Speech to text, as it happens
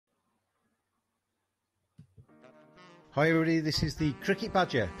Hi everybody, this is the Cricket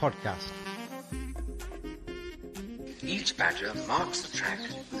Badger podcast. Each badger marks the track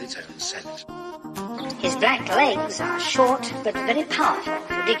with its own scent. His black legs are short but very powerful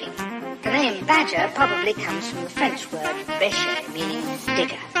for digging. The name badger probably comes from the French word bêcher, meaning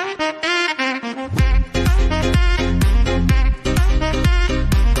digger.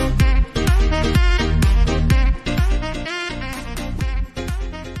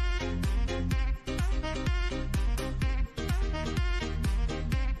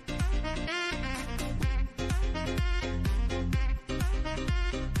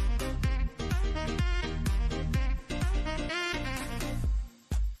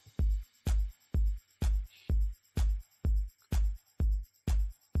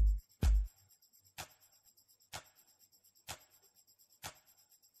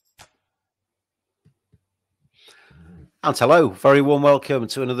 And hello, very warm welcome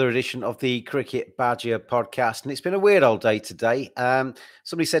to another edition of the Cricket Badger podcast. And it's been a weird old day today.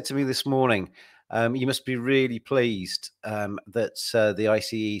 Somebody said to me this morning, you must be really pleased that the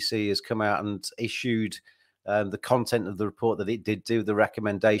ICEC has come out and issued the content of the report that it did do, the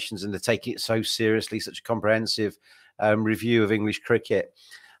recommendations, and they're taking it so seriously, such a comprehensive review of English cricket.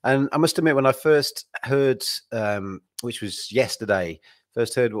 And I must admit, when I first heard, which was yesterday,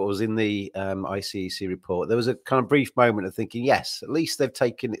 first heard what was in the ICEC report, there was a kind of brief moment of thinking, yes, at least they've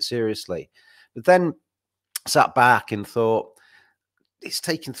taken it seriously. But then sat back and thought, it's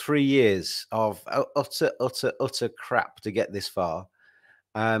taken 3 years of utter crap to get this far.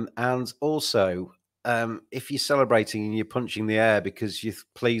 And also, if you're celebrating and you're punching the air because you're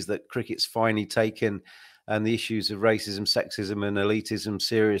pleased that cricket's finally taken the issues of racism, sexism and elitism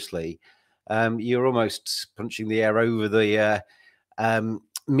seriously, you're almost punching the air over the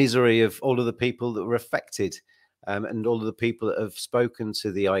misery of all of the people that were affected and all of the people that have spoken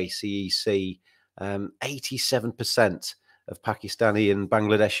to the ICEC. 87% of Pakistani and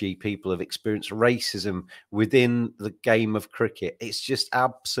Bangladeshi people have experienced racism within the game of cricket. It's just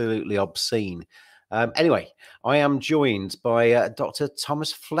absolutely obscene. Anyway, I am joined by Dr.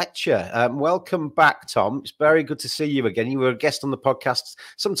 Thomas Fletcher. Welcome back, Tom. It's very good to see you again. You were a guest on the podcast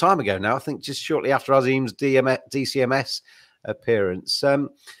some time ago now, I think just shortly after Azim's DCMS appearance.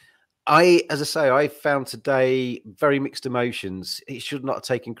 I found today very mixed emotions. It should not have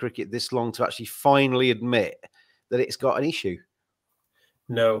taken cricket this long to actually finally admit that it's got an issue.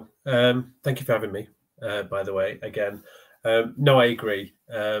 No, thank you for having me, by the way, again. No, I agree.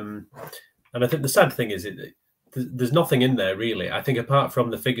 And I think the sad thing is there's nothing in there really. I think apart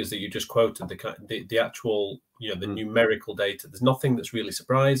from the figures that you just quoted, the actual, the numerical data, there's nothing that's really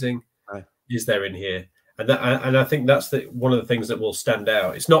surprising. Is there in here? And I think that's one of the things that will stand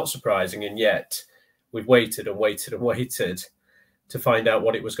out. It's not surprising, and yet we've waited and waited and waited to find out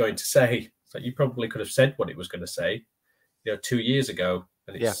what it was going to say. So you probably could have said what it was going to say, 2 years ago,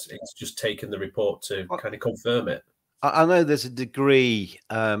 and it's just taken the report to kind of confirm it. I know there's a degree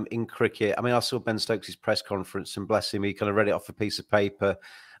in cricket. I mean, I saw Ben Stokes' press conference, and bless him, he kind of read it off a piece of paper,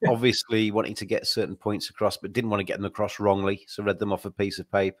 obviously wanting to get certain points across, but didn't want to get them across wrongly, so read them off a piece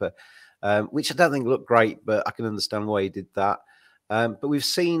of paper. Which I don't think looked great, but I can understand why he did that. But we've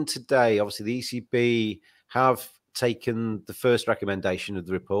seen today, obviously, the ECB have taken the first recommendation of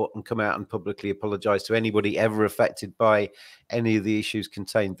the report and come out and publicly apologised to anybody ever affected by any of the issues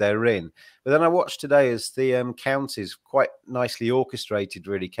contained therein. But then I watched today as the counties, quite nicely orchestrated,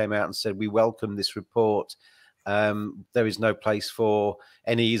 really came out and said, we welcome this report. There is no place for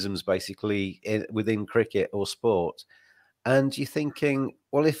any isms, basically, within cricket or sport. And you're thinking,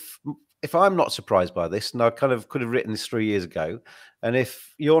 well, if I'm not surprised by this, and I kind of could have written this 3 years ago, and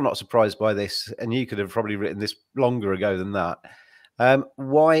if you're not surprised by this, and you could have probably written this longer ago than that,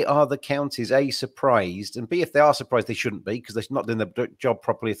 why are the counties, A, surprised, and B, if they are surprised, they shouldn't be, because they're not doing their job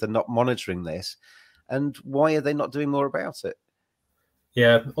properly if they're not monitoring this, and why are they not doing more about it?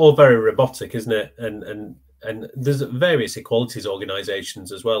 Yeah, all very robotic, isn't it? And there's various equalities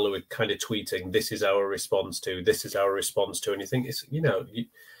organisations as well who are kind of tweeting, this is our response to, this is our response to, and you think, it's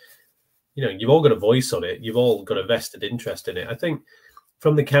you've all got a voice on it. You've all got a vested interest in it. I think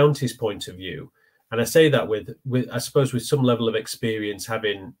from the county's point of view, and I say that with I suppose with some level of experience,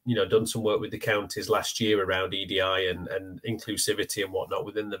 having, done some work with the counties last year around EDI and inclusivity and whatnot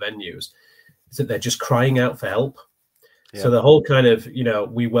within the venues, is that they're just crying out for help. Yeah. So the whole kind of,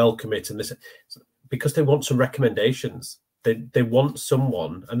 we welcome it, and this, because they want some recommendations. They want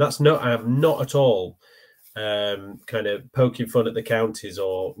someone, and I am not at all kind of poking fun at the counties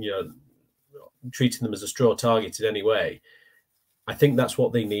or, treating them as a straw target in any way. I think that's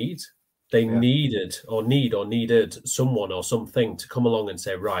what they need. They needed someone or something to come along and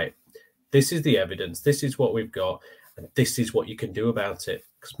say, right, this is the evidence, this is what we've got. and this is what you can do about it.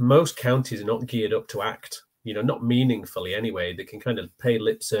 Because most counties are not geared up to act, you know, not meaningfully anyway. They can kind of pay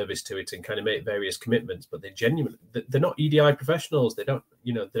lip service to it and kind of make various commitments, but they're not EDI professionals. They don't,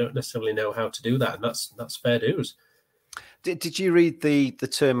 you know, they don't necessarily know how to do that, and that's fair dues. Did you read the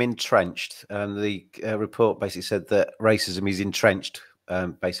term entrenched? The report basically said that racism is entrenched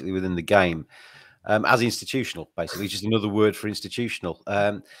basically within the game. As institutional, basically, just another word for institutional.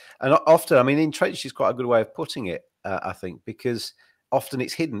 And often, I mean, entrenched is quite a good way of putting it, I think, because often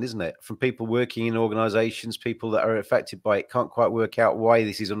it's hidden, isn't it? From people working in organisations, people that are affected by it can't quite work out why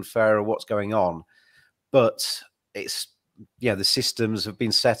this is unfair or what's going on. But it's, yeah, the systems have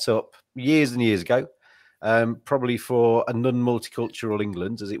been set up years and years ago, probably for a non-multicultural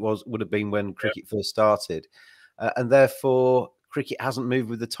England, as it would have been when cricket first started. And therefore, cricket hasn't moved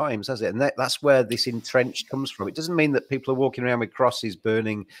with the times, has it? And that's where this entrenched comes from. It doesn't mean that people are walking around with crosses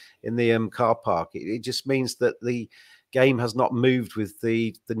burning in the car park. It just means that the game has not moved with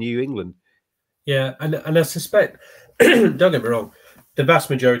the New England. Yeah, and I suspect, don't get me wrong, the vast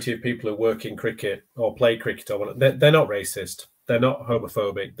majority of people who work in cricket or play cricket or whatever, they're not racist, they're not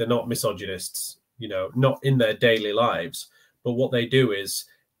homophobic, they're not misogynists, you know, not in their daily lives. But what they do is,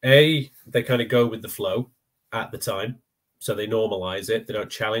 A, they kind of go with the flow at the time. So they normalize it, they don't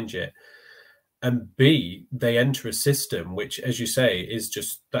challenge it. And B, they enter a system which, as you say, is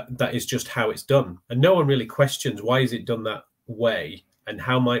just that is just how it's done. And no one really questions, why is it done that way? And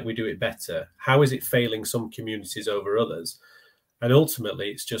how might we do it better? How is it failing some communities over others? And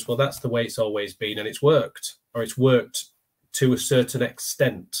ultimately, it's just, well, that's the way it's always been, and it's worked, or it's worked to a certain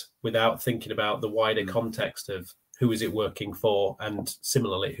extent without thinking about the wider context of who is it working for, and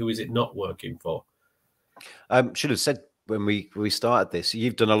similarly, who is it not working for? Should have said when we started this,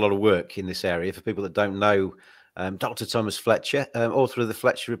 you've done a lot of work in this area. For people that don't know, Dr. Thomas Fletcher, author of the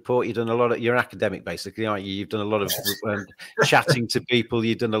Fletcher Report, you've done a lot of, you're an academic basically, aren't you? You've done a lot of chatting to people,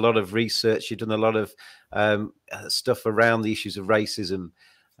 you've done a lot of research, you've done a lot of stuff around the issues of racism,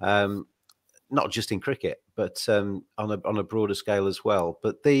 not just in cricket, but on a broader scale as well.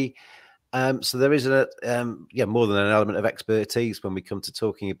 But so there is more than an element of expertise when we come to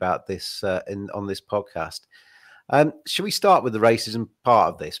talking about this on this podcast. Should we start with the racism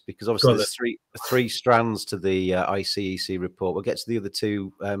part of this? Because obviously there's three strands to the ICEC report. We'll get to the other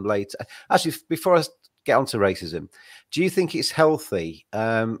two later. Actually, before I get onto racism, do you think it's healthy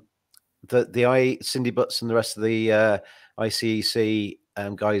that Cindy Butts and the rest of the ICEC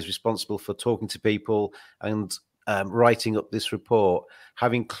guys responsible for talking to people and writing up this report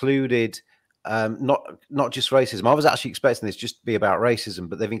have included not just racism? I was actually expecting this just to be about racism,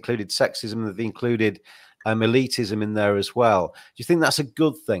 but they've included sexism, they've included elitism in there as well. Do you think that's a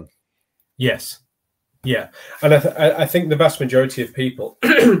good thing? Yes. Yeah. And I think the vast majority of people,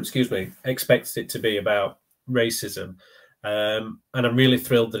 excuse me, expects it to be about racism. And I'm really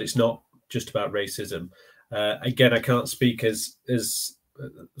thrilled that it's not just about racism. Again, I can't speak as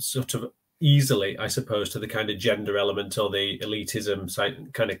sort of easily, I suppose, to the kind of gender element or the elitism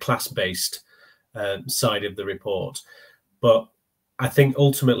side, kind of class-based side of the report. But I think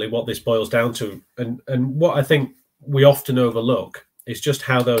ultimately what this boils down to, and what I think we often overlook, is just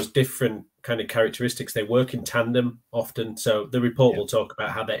how those different kind of characteristics, they work in tandem often. So the report will talk about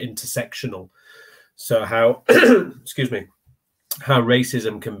how they're intersectional. So how, excuse me, how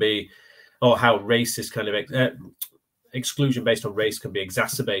racism can be, or how racist kind of exclusion based on race can be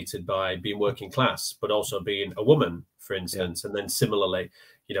exacerbated by being working class, but also being a woman, for instance. And then similarly,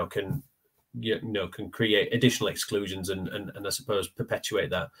 can create additional exclusions and I suppose perpetuate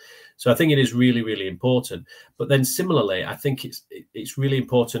that. So I think it is really, really important. But then similarly, I think it's really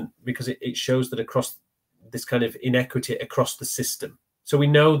important because it shows that across this kind of inequity across the system. So we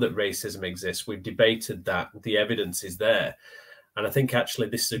know that racism exists. We've debated that. The evidence is there. And I think actually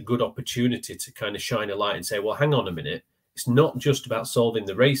this is a good opportunity to kind of shine a light and say, well, hang on a minute. It's not just about solving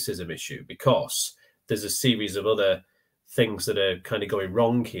the racism issue, because there's a series of other things that are kind of going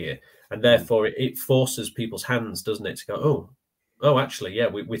wrong here. And therefore it forces people's hands, doesn't it, to go, oh, actually, yeah,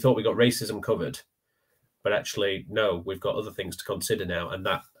 we thought we got racism covered, but actually, no, we've got other things to consider now. And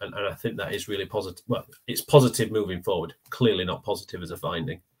I think that is really positive. Well, it's positive moving forward, clearly not positive as a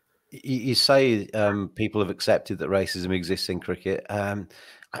finding. You say people have accepted that racism exists in cricket.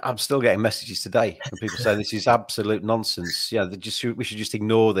 I'm still getting messages today from people saying this is absolute nonsense. Yeah, we should just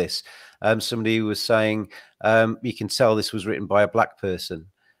ignore this. Somebody was saying you can tell this was written by a black person,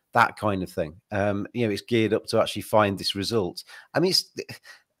 that kind of thing. It's geared up to actually find this result. I mean, it's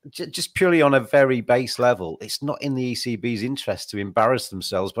just purely on a very base level. It's not in the ECB's interest to embarrass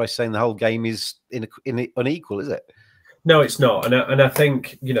themselves by saying the whole game is unequal, is it? No, it's not. And I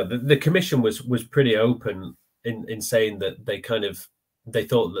think, the commission was pretty open in saying that they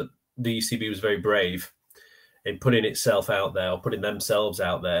thought that the ECB was very brave in putting itself out there, or putting themselves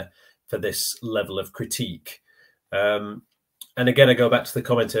out there for this level of critique. And again, I go back to the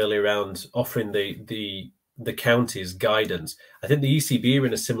comment earlier around offering the counties guidance. I think the ECB are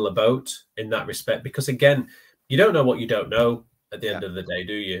in a similar boat in that respect, because again, you don't know what you don't know at the end of the day,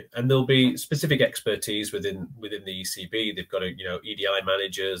 do you? And there'll be specific expertise within the ECB. They've got EDI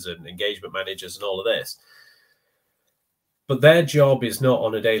managers and engagement managers and all of this. But their job is not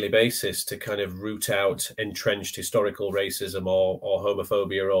on a daily basis to kind of root out entrenched historical racism or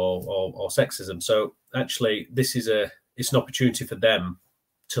homophobia or sexism. So actually, it's an opportunity for them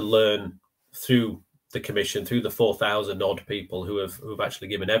to learn through the commission, through the 4,000 odd people who've actually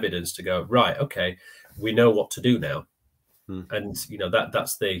given evidence, to go, right, okay, we know what to do now. And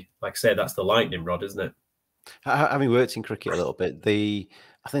that's the, like I say, that's the lightning rod, isn't it? Having worked in cricket a little bit,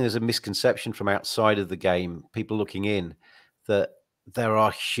 I think there's a misconception from outside of the game, people looking in, that there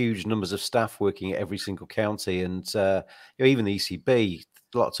are huge numbers of staff working at every single county, and even the ECB.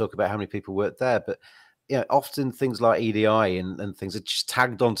 A lot of talk about how many people work there, but often things like EDI and things are just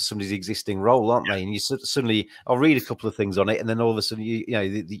tagged onto somebody's existing role, aren't they? And you suddenly, I'll read a couple of things on it, and then all of a sudden,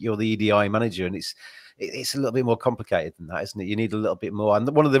 you're the EDI manager, and it's a little bit more complicated than that, isn't it? You need a little bit more. And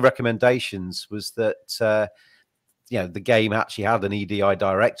one of the recommendations was that the game actually had an EDI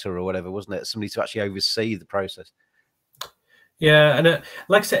director or whatever, wasn't it? Somebody to actually oversee the process. Yeah, and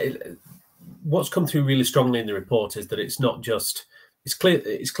like I said, what's come through really strongly in the report is that it's not just, it's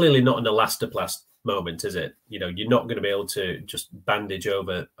clearly not an elastoplast moment, is it? You're not going to be able to just bandage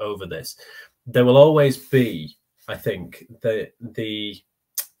over this. There will always be, I think, not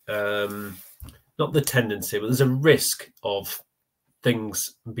the tendency, but there's a risk of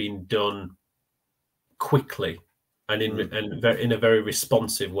things being done quickly and in a very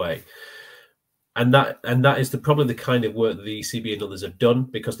responsive way. And that is probably the kind of work that the ECB and others have done,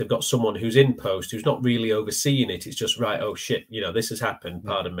 because they've got someone who's in post who's not really overseeing it. It's just, right, oh shit, this has happened.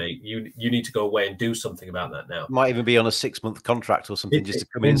 Pardon me. You need to go away and do something about that now. Might even be on a 6-month contract or something, just to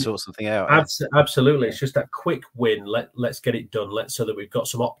come in and sort something out. Absolutely. It's just that quick win. Let's get it done. So that we've got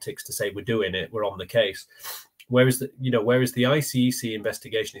some optics to say we're doing it. We're on the case. Whereas the ICEC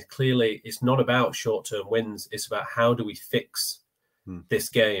investigation is clearly, it's not about short-term wins. It's about how do we fix this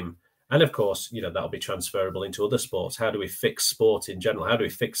game. And of course, that'll be transferable into other sports. How do we fix sport in general? How do we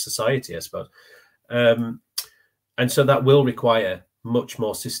fix society, I suppose? And so that will require much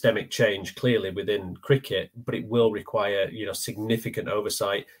more systemic change, clearly, within cricket, but it will require, significant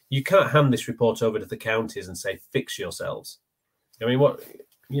oversight. You can't hand this report over to the counties and say, fix yourselves. I mean, what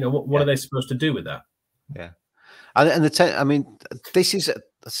are they supposed to do with that? Yeah. And this is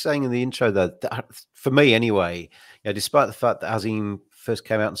saying in the intro, though, that for me anyway, despite the fact that Azim first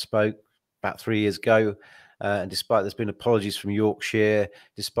came out and spoke about 3 years ago, and despite there's been apologies from Yorkshire,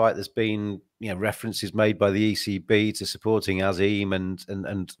 despite there's been references made by the ECB to supporting Azim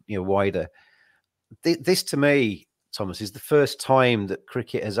and wider, this to me, Thomas, is the first time that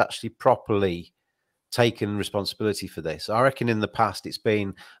cricket has actually properly taken responsibility for this. I reckon in the past it's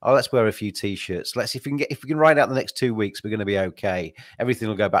been, oh, let's wear a few t-shirts. If we can ride out the next 2 weeks, we're going to be okay. Everything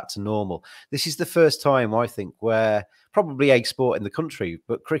will go back to normal. This is the first time, I think, where probably a sport in the country,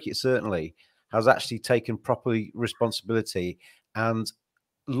 but cricket certainly has actually taken properly responsibility and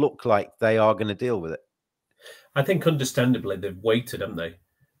look like they are going to deal with it. I think understandably they've waited, haven't they?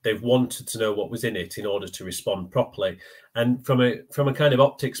 They've wanted to know what was in it in order to respond properly. And from a kind of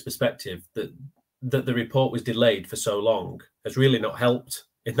optics perspective, that the report was delayed for so long has really not helped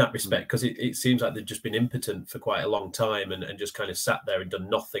in that respect, because it seems like they've just been impotent for quite a long time and just kind of sat there and done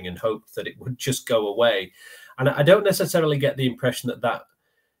nothing and hoped that it would just go away. And I don't necessarily get the impression that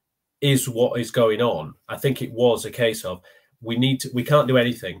is what is going on. I think it was a case of we can't do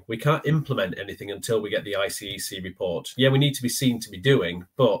anything. We can't implement anything until we get the ICEC report. Yeah, we need to be seen to be doing,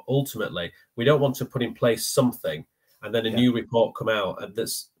 but ultimately we don't want to put in place something and then a new report come out and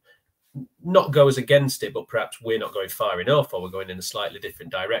that's not goes against it, but perhaps we're not going far enough or we're going in a slightly different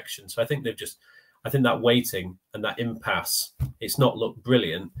direction. So I think I think that waiting and that impasse, it's not looked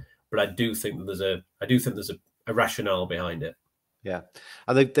brilliant, but I do think that there's a rationale behind it. Yeah.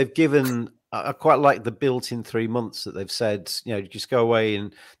 And they've given, I quite like the built-in 3 months that they've said, just go away,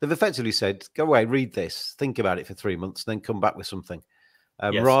 and they've effectively said, go away, read this, think about it for 3 months, then come back with something.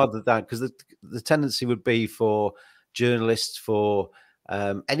 Rather than, because the tendency would be for journalists, for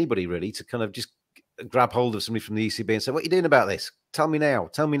anybody really, to kind of just grab hold of somebody from the ECB and say, what are you doing about this? Tell me now,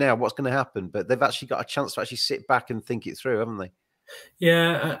 what's going to happen? But they've actually got a chance to actually sit back and think it through, haven't they?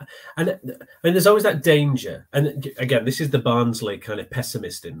 Yeah, and there's always that danger. And again, this is the Barnsley kind of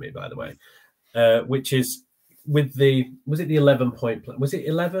pessimist in me, by the way, which is with the, was it the 11-point plan? Was it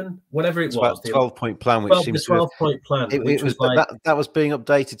 11? Whatever it was. 12-point plan, which seems the 12-point plan, which was like that was being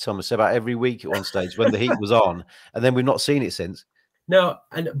updated, Thomas, about every week at one stage when the heat was on, and then we've not seen it since. No,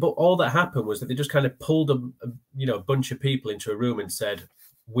 but all that happened was that they just kind of pulled a bunch of people into a room and said,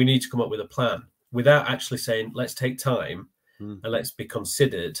 we need to come up with a plan, without actually saying, let's take time and let's be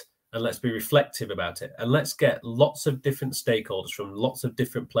considered and let's be reflective about it. And let's get lots of different stakeholders from lots of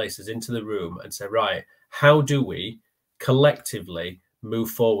different places into the room and say, right, how do we collectively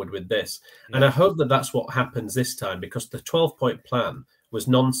move forward with this? Yeah. And I hope that that's what happens this time, because the 12-point plan was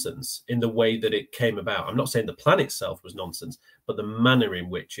nonsense in the way that it came about. I'm not saying the plan itself was nonsense, but the manner in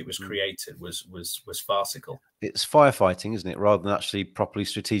which it was created was farcical. It's firefighting, isn't it, rather than actually properly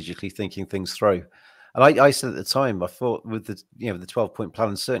strategically thinking things through. And I said at the time, I thought with the the 12-point plan,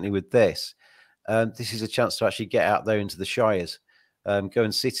 and certainly with this is a chance to actually get out there into the shires, go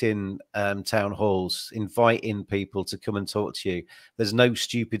and sit in town halls, invite in people to come and talk to you. There's no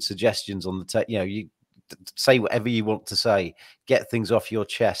stupid suggestions on the you say whatever you want to say, get things off your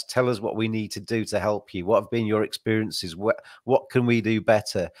chest, tell us what we need to do to help you, what have been your experiences, what can we do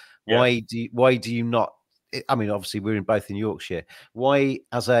better? Yeah. Why do you not, I mean, obviously we're both in Yorkshire, why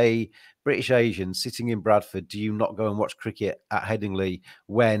as a British Asian sitting in Bradford do you not go and watch cricket at Headingley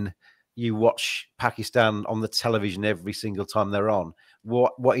when you watch Pakistan on the television every single time they're on?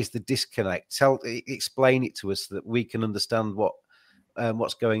 What is the disconnect? Explain it to us so that we can understand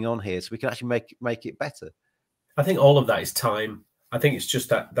what's going on here, so we can actually make it better. I think all of that is time. I think it's just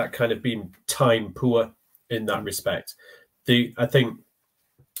that kind of being time poor in that respect. I think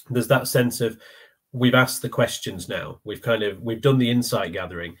there's that sense of, we've asked the questions now, we've done the insight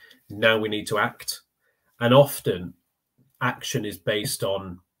gathering, now we need to act. And often action is based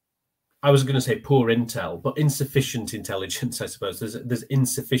on, I was going to say poor intel, but insufficient intelligence, I suppose. There's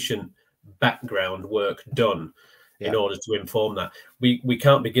insufficient background work done in order to inform that. We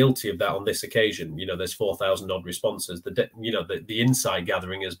can't be guilty of that on this occasion. There's 4,000 odd responses. The insight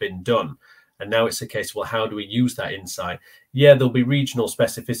gathering has been done. And now it's a case, well, how do we use that insight? Yeah, there'll be regional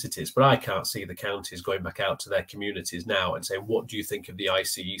specificities, but I can't see the counties going back out to their communities now and saying, what do you think of the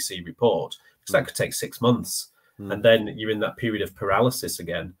ICEC report? Because that could take 6 months. And then you're in that period of paralysis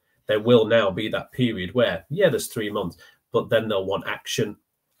again. There will now be that period where, yeah, there's 3 months, but then they'll want action.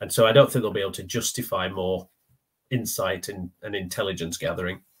 And so I don't think they'll be able to justify more insight and intelligence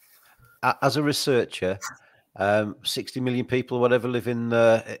gathering. As a researcher, 60 million people or whatever live in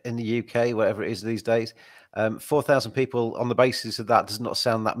the UK, whatever it is these days. 4,000 people on the basis of that does not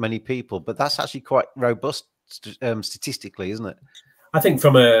sound that many people, but that's actually quite robust statistically, isn't it? I think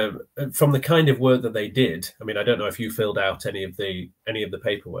from the kind of work that they did, I mean, I don't know if you filled out any of the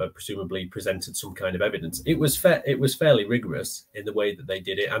paperwork, presumably presented some kind of evidence. It was fairly rigorous in the way that they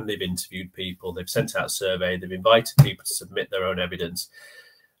did it, and they've interviewed people, they've sent out a survey, they've invited people to submit their own evidence.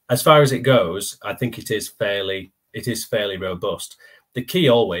 As far as it goes, I think it is fairly robust. The key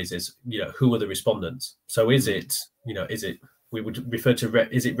always is, who are the respondents? So is it we would refer to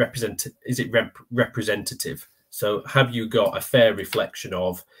is it representative? So have you got a fair reflection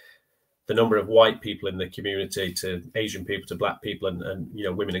of the number of white people in the community, to Asian people, to black people, and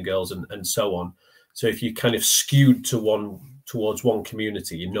women and girls, and so on? So if you kind of skewed towards one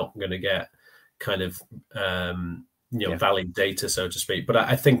community, you're not going to get kind of valid data, so to speak. But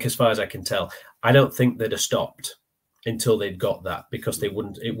I think, as far as I can tell, I don't think they'd have stopped until they'd got that, because it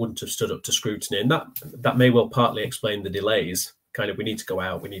wouldn't have stood up to scrutiny. And that may well partly explain the delays. Kind of, we need to go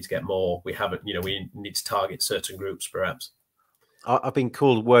out, we need to get more, we haven't, we need to target certain groups, perhaps. I've been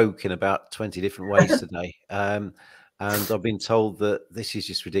called woke in about 20 different ways today. And I've been told that this is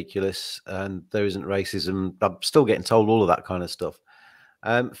just ridiculous and there isn't racism. I'm still getting told all of that kind of stuff.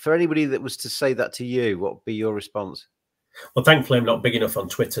 For anybody that was to say that to you, what would be your response? Well, thankfully, I'm not big enough on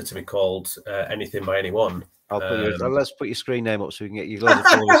Twitter to be called anything by anyone. Let's put your screen name up so we can get you loads of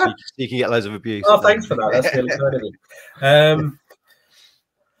followers, so you can get loads of abuse. Oh, thanks for that. That's really kind of you.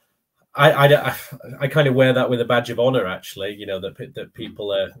 I kind of wear that with a badge of honor, actually. That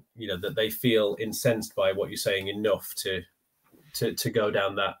people are, that they feel incensed by what you're saying enough to go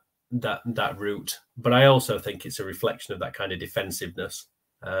down that route. But I also think it's a reflection of that kind of defensiveness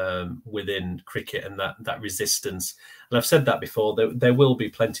within cricket, and that resistance. And I've said that before. There will be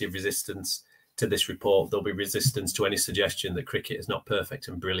plenty of resistance to this report. There'll be resistance to any suggestion that cricket is not perfect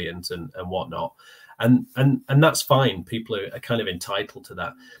and brilliant and whatnot, and that's fine. People are kind of entitled to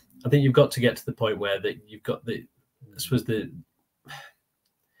that. I think you've got to get to the point where you've got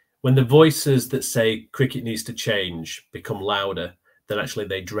when the voices that say cricket needs to change become louder, then actually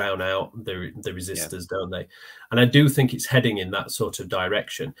they drown out the resistors, don't they? And I do think it's heading in that sort of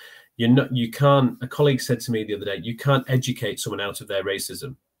direction. You can't. A colleague said to me the other day, you can't educate someone out of their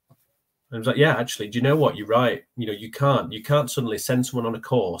racism. And I was like, yeah, actually, do you know what? You're right. You can't suddenly send someone on a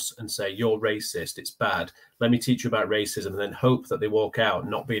course and say, you're racist, it's bad. Let me teach you about racism, and then hope that they walk out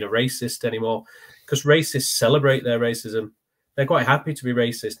not being a racist anymore. Because racists celebrate their racism. They're quite happy to be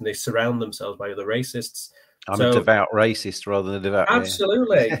racist, and they surround themselves by other racists. I'm a devout racist rather than a devout.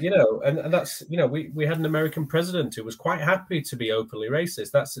 Absolutely. And that's, we had an American president who was quite happy to be openly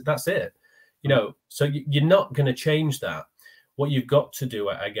racist. That's it. So you're not going to change that. What you've got to do,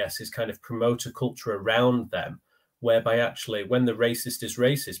 I guess, is kind of promote a culture around them, whereby actually when the racist is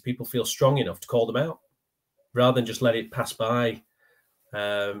racist, people feel strong enough to call them out rather than just let it pass by,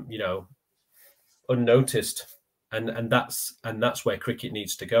 unnoticed. And that's where cricket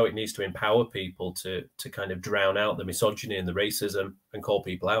needs to go. It needs to empower people to kind of drown out the misogyny and the racism and call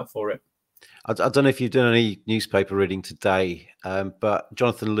people out for it. I don't know if you've done any newspaper reading today, but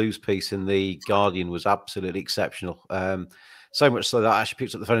Jonathan Liu's piece in The Guardian was absolutely exceptional. So much so that I actually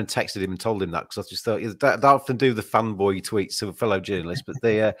picked up the phone and texted him and told him that, because I just thought that often do the fanboy tweets to a fellow journalist, but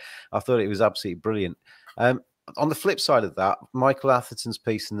I thought it was absolutely brilliant. On the flip side of that, Michael Atherton's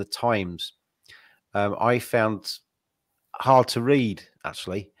piece in The Times, I found hard to read,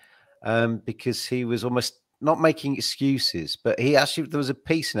 actually, because he was almost not making excuses, but there was a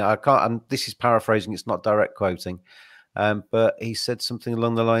piece in it. And this is paraphrasing, it's not direct quoting, but he said something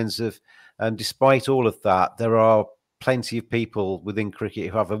along the lines of, despite all of that, there are plenty of people within cricket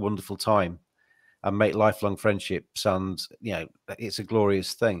who have a wonderful time and make lifelong friendships, and it's a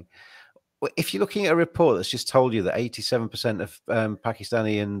glorious thing. If you're looking at a report that's just told you that 87% of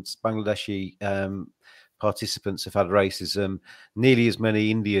Pakistani and Bangladeshi participants have had racism, nearly as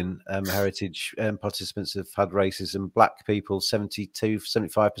many Indian heritage participants have had racism, black people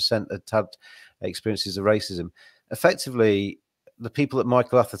 75% had experiences of racism. Effectively, the people that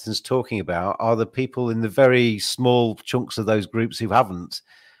Michael Atherton's talking about are the people in the very small chunks of those groups who haven't,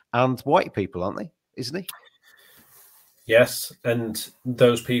 and white people, aren't they? Isn't he? Yes, and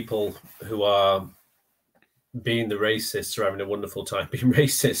those people who are being the racists are having a wonderful time being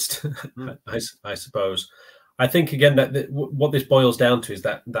racist, I suppose. I think, again, that what this boils down to is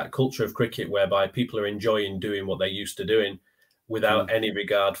that culture of cricket whereby people are enjoying doing what they're used to doing without any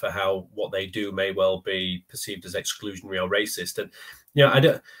regard for how what they do may well be perceived as exclusionary or racist. And,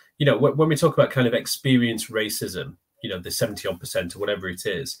 when we talk about kind of experienced racism, the 70-odd% or whatever it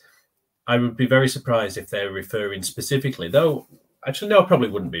is, I would be very surprised if they're referring specifically, though, actually, no, I probably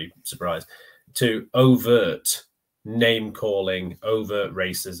wouldn't be surprised, to overt name-calling, overt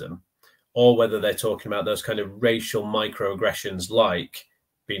racism, or whether they're talking about those kind of racial microaggressions like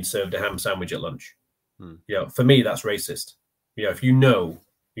being served a ham sandwich at lunch. For me, that's racist. If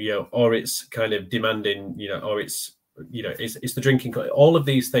or it's kind of demanding, or it's the drinking. All of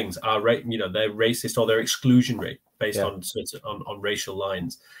these things are, they're racist or they're exclusionary based on racial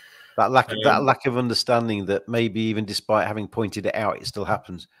lines. That lack of understanding that maybe even despite having pointed it out, it still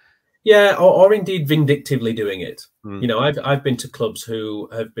happens. Yeah, or indeed vindictively doing it. I've been to clubs who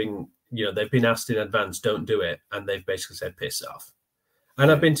have been, they've been asked in advance, don't do it, and they've basically said piss off. And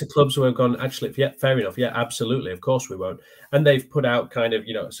I've been to clubs who have gone, actually, yeah, fair enough, yeah, absolutely, of course we won't. And they've put out kind of,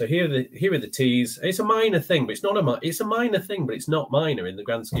 so here are the teas. It's a minor thing, but it's a minor thing, but it's not minor in the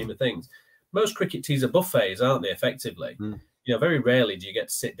grand scheme of things. Most cricket teas are buffets, aren't they? Effectively, very rarely do you get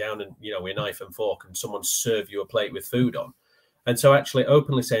to sit down and with a knife and fork and someone serve you a plate with food on. And so actually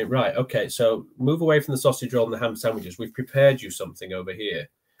openly saying, right, okay, so move away from the sausage roll and the ham sandwiches. We've prepared you something over here,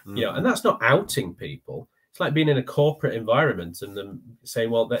 and that's not outing people. It's like being in a corporate environment and them saying,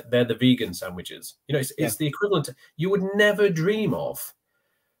 well, they're the vegan sandwiches. It's the equivalent. You would never dream of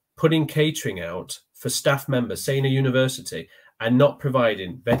putting catering out for staff members, say in a university, and not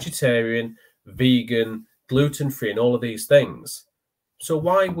providing vegetarian, vegan, gluten-free, and all of these things. So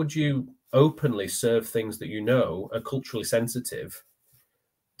why would you openly serve things that are culturally sensitive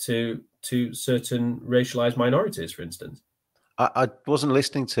to certain racialized minorities, for instance? I wasn't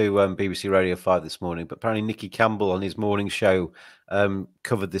listening to BBC Radio 5 this morning, but apparently Nicky Campbell on his morning show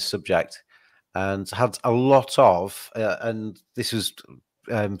covered this subject and had a lot of, and this was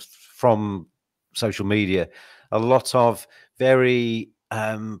from social media, a lot of very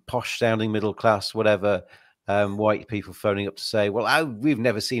posh sounding middle class, whatever, white people phoning up to say, well, we've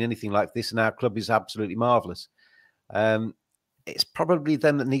never seen anything like this and our club is absolutely marvelous. It's probably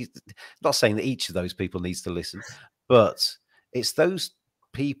them that needs, not saying that each of those people needs to listen, but it's those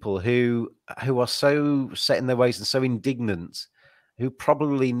people who are so set in their ways and so indignant, who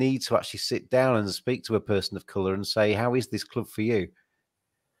probably need to actually sit down and speak to a person of colour and say, how is this club for you?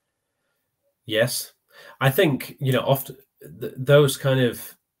 Yes. I think, often those kind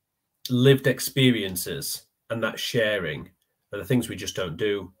of lived experiences and that sharing are the things we just don't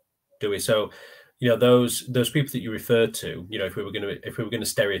do we? So, you know, those people that you referred to, you know, if we were going to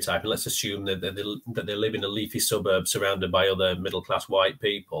stereotype, and let's assume that they live in a leafy suburb surrounded by other middle class white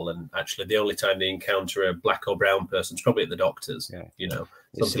people, and actually the only time they encounter a black or brown person is probably at the doctor's. Yeah. You know,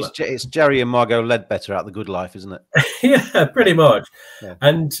 it's Jerry and Margot Ledbetter out The Good Life, isn't it? Yeah, pretty much. Yeah.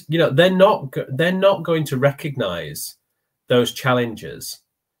 And you know, they're not going to recognise those challenges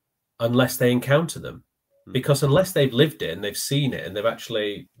unless they encounter them. Because unless they've lived it and they've seen it and they've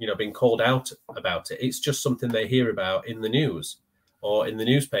actually, you know, been called out about it, it's just something they hear about in the news or in the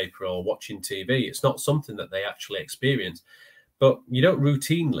newspaper or watching TV. It's not something that they actually experience. But you don't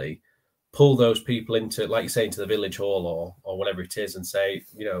routinely pull those people into, like you say, into the village hall or whatever it is, and say,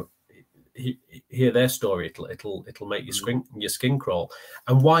 you know, hear their story. It'll make your skin crawl.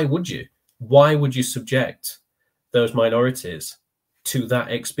 And why would you? Why would you subject those minorities to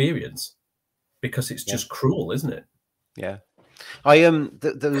that experience? Because it's just cruel, isn't it? Yeah. There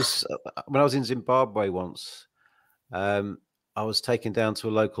was when I was in Zimbabwe once, I was taken down to a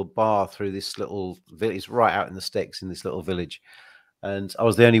local bar through this little village right out in the sticks in this little village, and I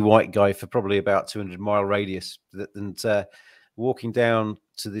was the only white guy for probably about 200-mile radius. And walking down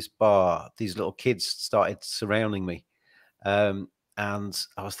to this bar, these little kids started surrounding me. And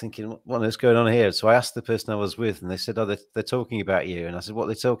I was thinking, what is going on here? So I asked the person I was with, and they said, oh, they're talking about you. And I said, what are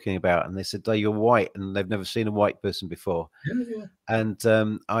they talking about? And they said, oh, you're white, and they've never seen a white person before. Yeah. And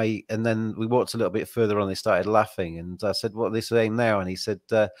then we walked a little bit further on. They started laughing, and I said, what are they saying now? And he said,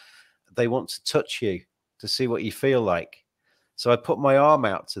 they want to touch you to see what you feel like. So I put my arm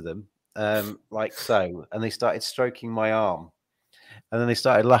out to them, like so, and they started stroking my arm. And then they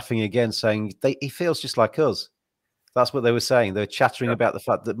started laughing again, saying, he feels just like us. That's what they were saying. They were chattering about the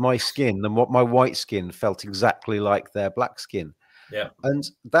fact that my skin and what my white skin felt exactly like their black skin. Yeah. And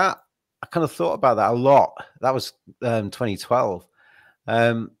that, I kind of thought about that a lot. That was 2012.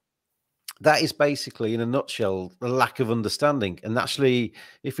 That is basically, in a nutshell, the lack of understanding. And actually,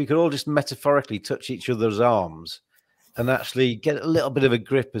 if we could all just metaphorically touch each other's arms and actually get a little bit of a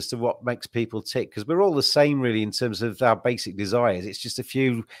grip as to what makes people tick, because we're all the same, really, in terms of our basic desires. It's just a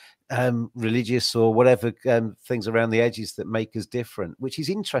few religious or whatever things around the edges that make us different, which is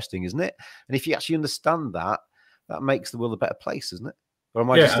interesting, isn't it? And if you actually understand that, that makes the world a better place, isn't it? Or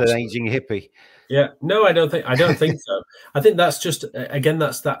am I just an aging hippie? Yeah, no, I don't think so. I think that's just, again,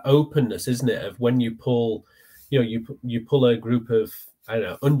 that's that openness, isn't it? Of when you pull, you know, you pull a group of, I don't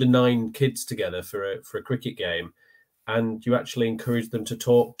know, under 9 kids together for a cricket game, and you actually encourage them to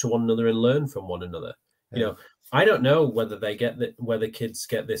talk to one another and learn from one another. Yeah. You know, I don't know whether whether kids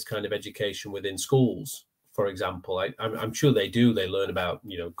get this kind of education within schools, for example. I'm sure they do. They learn about,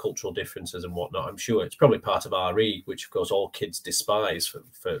 you know, cultural differences and whatnot. I'm sure it's probably part of RE, which of course all kids despise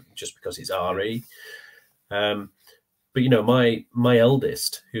for just because it's RE. But you know, my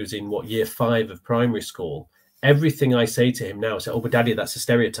eldest, who's in year 5 of primary school, everything I say to him now is, "Oh, but Daddy, that's a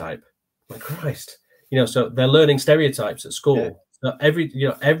stereotype." My Christ, you know. So they're learning stereotypes at school. Yeah.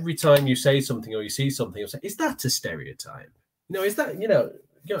 Every time you say something or you see something, you'll say, "Is that a stereotype? You know, is that, you know,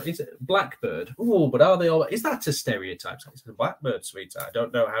 is it blackbird? Oh, but are they all? Is that a stereotype?" It's a blackbird, sweetheart. I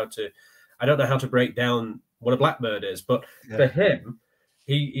don't know how to break down what a blackbird is, but for him,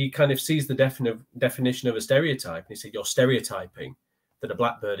 he kind of sees the definition of a stereotype, and he said, "You're stereotyping that a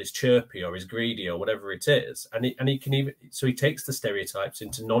blackbird is chirpy or is greedy or whatever it is," and he can even, so he takes the stereotypes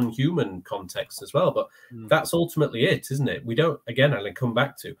into non-human contexts as well. But that's ultimately it, isn't it? We don't, again, I'll come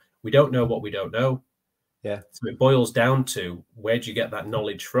back to, we don't know what we don't know. Yeah. So it boils down to, where do you get that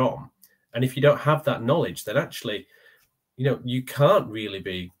knowledge from? And if you don't have that knowledge, then actually, you know, you can't really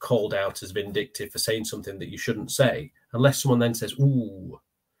be called out as vindictive for saying something that you shouldn't say, unless someone then says, "Ooh,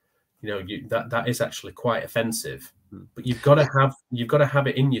 you know, that is actually quite offensive." But you've got to have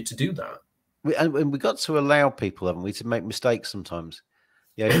it in you to do that. And we got to allow people, haven't we, to make mistakes sometimes.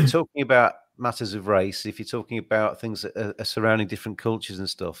 Yeah, if you're talking about matters of race, if you're talking about things that are surrounding different cultures and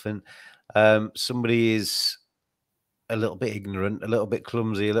stuff, and somebody is a little bit ignorant, a little bit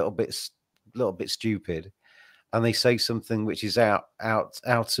clumsy, a little bit stupid, and they say something which is out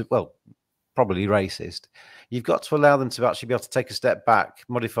of, well, probably racist, you've got to allow them to actually be able to take a step back,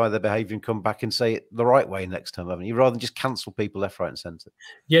 modify their behavior, and come back and say it the right way next time, haven't you? Rather than just cancel people left, right, and centre.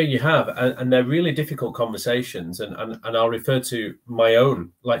 Yeah, you have, and they're really difficult conversations. And I'll refer to my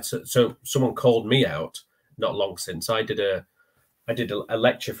own. Like, so someone called me out not long since. I did a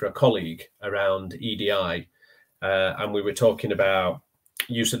lecture for a colleague around EDI, and we were talking about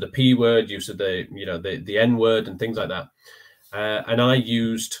use of the P word, use of the N word, and things like that. And I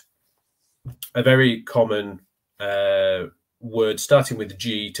used a very common words starting with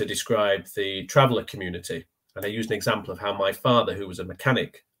G to describe the traveller community. And I used an example of how my father, who was a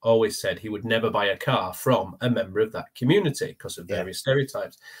mechanic, always said he would never buy a car from a member of that community because of various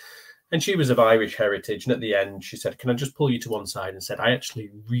stereotypes. And she was of Irish heritage. And at the end, she said, can I just pull you to one side, and said, I actually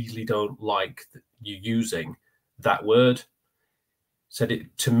really don't like you using that word. Said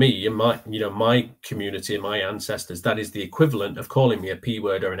it to me in my, my community and my ancestors, that is the equivalent of calling me a P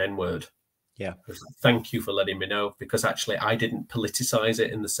word or an N word. Yeah. Thank you for letting me know, because actually I didn't politicize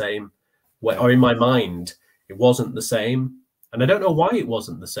it in the same way, or in my mind, it wasn't the same. And I don't know why it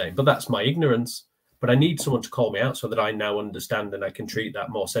wasn't the same, but that's my ignorance. But I need someone to call me out so that I now understand, and I can treat that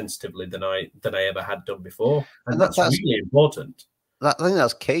more sensitively than I ever had done before. And that's really important. I think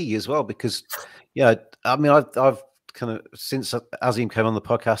that's key as well, because, I mean, I've kind of, since Azim came on the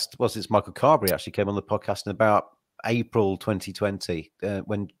podcast, since Michael Carberry actually came on the podcast in about April 2020,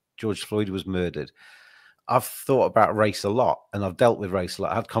 when George Floyd was murdered, I've thought about race a lot, and I've dealt with race a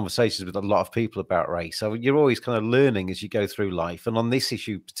lot. I had conversations with a lot of people about race. So you're always kind of learning as you go through life. And on this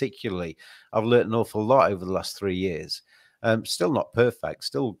issue particularly, I've learned an awful lot over the last 3 years. Still not perfect.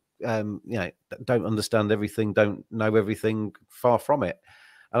 Still, don't understand everything, don't know everything, far from it.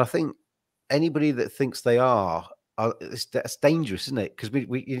 And I think anybody that thinks they are, it's dangerous, isn't it? Because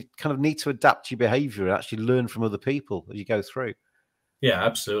you kind of need to adapt your behavior and actually learn from other people as you go through. Yeah,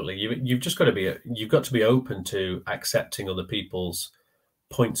 absolutely. You've just got to be open to accepting other people's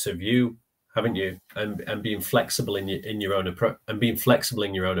points of view, haven't you? And being flexible in your own approach, and being flexible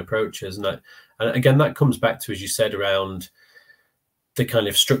in your own approaches. And again, that comes back to, as you said, around the kind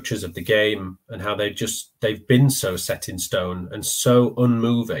of structures of the game and how they've been so set in stone and so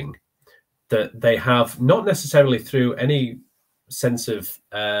unmoving that they have, not necessarily through any sense of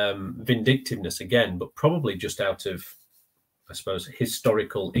vindictiveness again, but probably just out of, I suppose,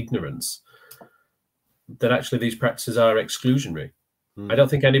 historical ignorance, that actually these practices are exclusionary. I don't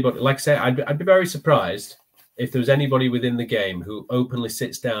think anybody, like I say, I'd be very surprised if there was anybody within the game who openly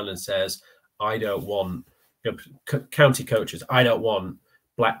sits down and says, I don't want, county coaches, I don't want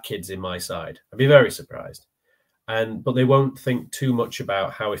black kids in my side. I'd be very surprised. But they won't think too much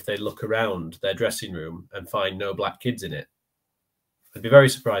about how, if they look around their dressing room and find no black kids in it, I'd be very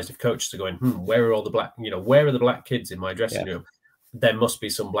surprised if coaches are going, where are all the black, where are the black kids in my dressing room? There must be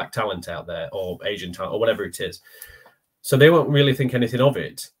some black talent out there, or Asian talent, or whatever it is. So they won't really think anything of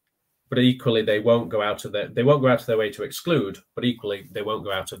it. But equally, they won't go out of their way to exclude, but equally they won't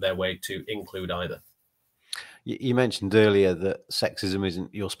go out of their way to include either. You mentioned earlier that sexism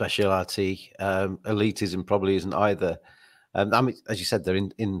isn't your speciality. Elitism probably isn't either. I mean, as you said, they're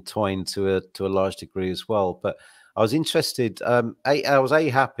entwined to a large degree as well. But I was interested. I was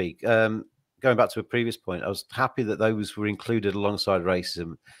happy. Going back to a previous point, I was happy that those were included alongside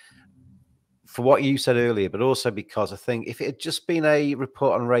racism, for what you said earlier, but also because I think if it had just been a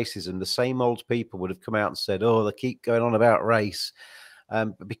report on racism, the same old people would have come out and said, "Oh, they keep going on about race,"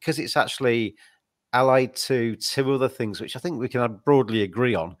 but because it's actually allied to two other things, which I think we can broadly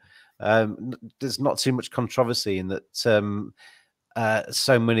agree on. There's not too much controversy in that.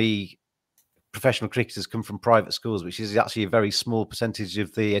 So many professional cricketers come from private schools, which is actually a very small percentage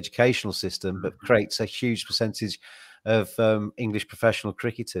of the educational system, but creates a huge percentage of English professional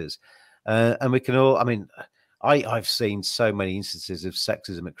cricketers. And we can all, I mean, I've seen so many instances of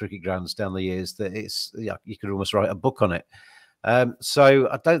sexism at cricket grounds down the years that it's, you could almost write a book on it. So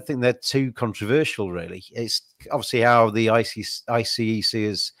I don't think they're too controversial, really. It's obviously how the ICEC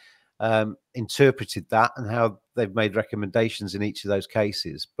has interpreted that and how they've made recommendations in each of those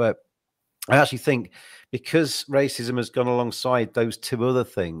cases. But I actually think because racism has gone alongside those two other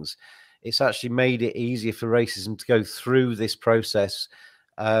things, it's actually made it easier for racism to go through this process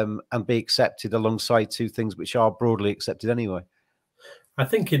and be accepted alongside two things which are broadly accepted anyway. I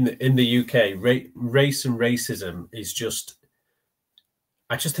think in the UK, race and racism is just,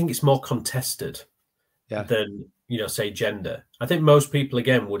 I just think it's more contested than, say, gender. I think most people,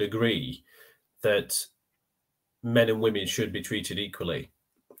 again, would agree that men and women should be treated equally.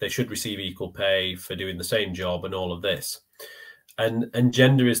 They should receive equal pay for doing the same job and all of this. And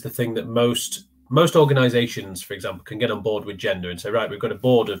gender is the thing that most organizations, for example, can get on board with gender and say, right, we've got a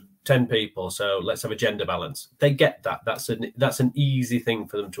board of 10 people, so let's have a gender balance. They get that. That's an easy thing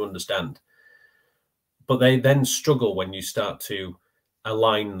for them to understand. But they then struggle when you start to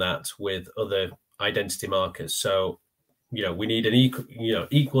align that with other identity markers. So, we need an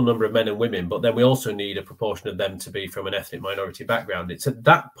equal number of men and women, but then we also need a proportion of them to be from an ethnic minority background. It's at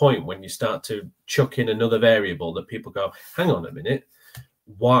that point when you start to chuck in another variable that people go, hang on a minute,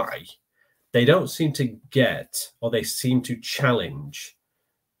 why? They don't seem to get, or they seem to challenge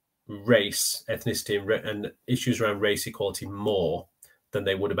race, ethnicity, and issues around race equality more than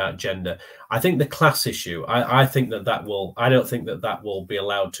they would about gender. I think the class issue, I think that will, I don't think that will be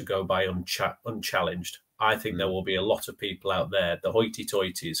allowed to go by unchallenged. I think there will be a lot of people out there, the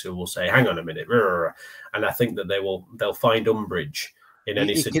hoity-toities, who will say, hang on a minute, and I think that they'll find umbrage in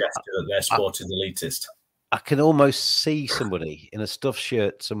any suggestion that their sport is elitist. I can almost see somebody in a stuffed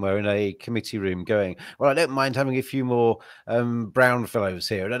shirt somewhere in a committee room going, well, I don't mind having a few more brown fellows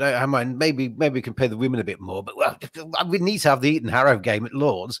here. And I don't mind, maybe we can pay the women a bit more, but well, we need to have the Eton Harrow game at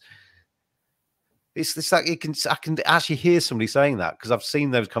Lord's. It's like I can actually hear somebody saying that, because I've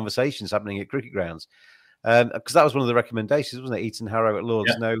seen those conversations happening at cricket grounds. Because that was one of the recommendations, wasn't it? Eton Harrow at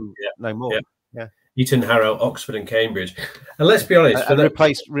Lord's, no more. Yeah. Eton, Harrow, Oxford, and Cambridge. And let's be honest,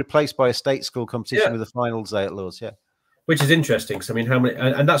 replaced by a state school competition with a finals day at Lord's, which is interesting. Because I mean, how many?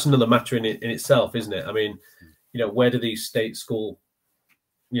 And that's another matter in itself, isn't it? I mean, where do these state school,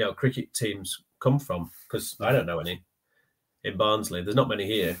 cricket teams come from? Because I don't know any in Barnsley. There's not many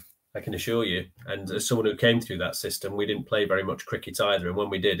here, I can assure you. And as someone who came through that system, we didn't play very much cricket either. And when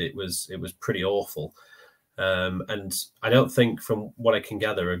we did, it was pretty awful. And I don't think, from what I can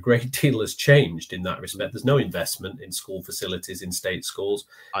gather, a great deal has changed in that respect. There's no investment in school facilities in state schools.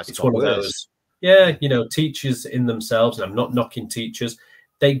 It's one of those, teachers in themselves, and I'm not knocking teachers,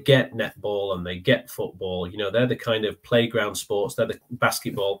 they get netball and they get football. They're the kind of playground sports, they're the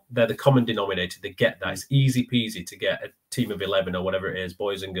basketball, they're the common denominator. They get that. It's easy peasy to get a team of 11 or whatever it is,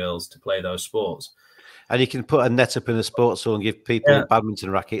 boys and girls, to play those sports. And you can put a net up in a sports hall and give people badminton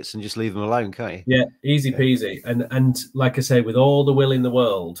rackets and just leave them alone, can't you? Yeah, easy peasy. And like I say, with all the will in the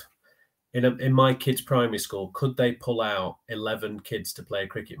world, in my kids' primary school, could they pull out 11 kids to play a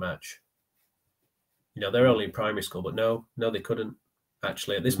cricket match? They're only in primary school, but no, they couldn't.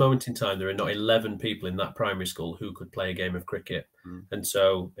 Actually, at this moment in time, there are not 11 people in that primary school who could play a game of cricket. And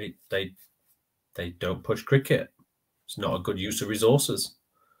so they don't push cricket. It's not a good use of resources.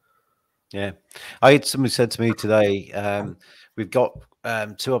 Yeah, I had somebody said to me today, we've got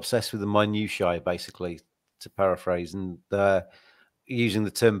too obsessed with the minutiae, basically, to paraphrase, and using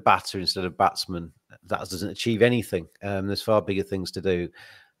the term batter instead of batsman. That doesn't achieve anything. There's far bigger things to do.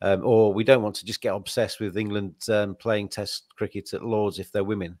 Or we don't want to just get obsessed with England playing Test cricket at Lord's if they're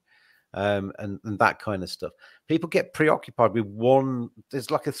women, and that kind of stuff. People get preoccupied with one. There's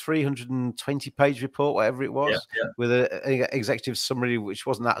like a 320-page report, whatever it was, with an executive summary which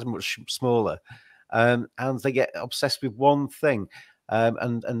wasn't that much smaller, and they get obsessed with one thing.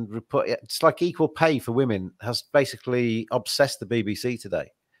 And report. It's like equal pay for women has basically obsessed the BBC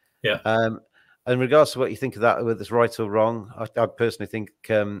today. In regards to what you think of that, whether it's right or wrong, I personally think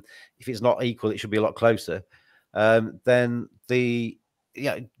if it's not equal, it should be a lot closer. Then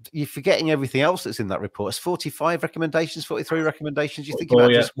you're forgetting everything else that's in that report. It's 45 recommendations, 43 recommendations. You're thinking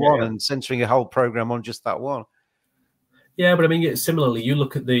about just one and centering a whole program on just that one. Yeah, but I mean, similarly, you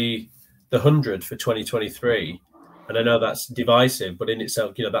look at the 100 for 2023, and I know that's divisive, but in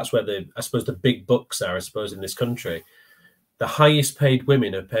itself, that's where I suppose the big bucks are, I suppose, in this country. The highest paid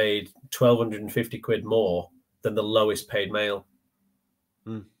women are paid 1,250 quid more than the lowest paid male.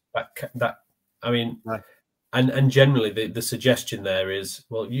 And generally the suggestion there is,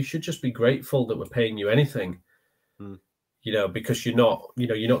 well, you should just be grateful that we're paying you anything, because you're not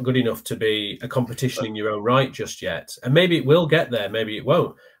good enough to be a competition in your own right just yet. And maybe it will get there, maybe it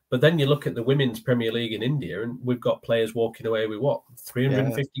won't. But then you look at the Women's Premier League in India, and we've got players walking away with what,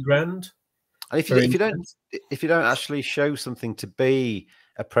 350 grand? And if you don't actually show something to be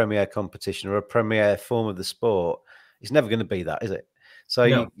a premier competition or a premier form of the sport, it's never going to be that, is it? So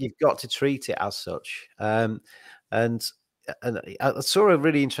you've got to treat it as such. And I saw a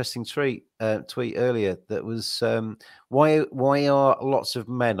really interesting tweet earlier that was why are lots of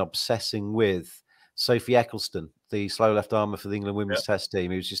men obsessing with Sophie Eccleston, the slow left armer for the England women's test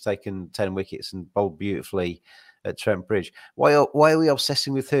team, who's just taken 10 wickets and bowled beautifully at Trent Bridge? Why are we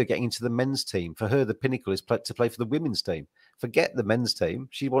obsessing with her getting into the men's team? For her, the pinnacle is to play for the women's team. Forget the men's team.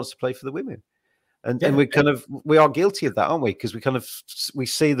 She wants to play for the women. And we are guilty of that, aren't we? Because we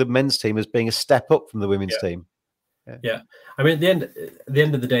see the men's team as being a step up from the women's team. Yeah. I mean, at the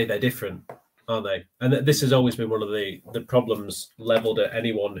end of the day, they're different, aren't they? And this has always been one of the problems leveled at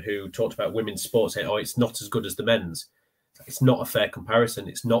anyone who talked about women's sports, saying, oh, it's not as good as the men's. It's not a fair comparison.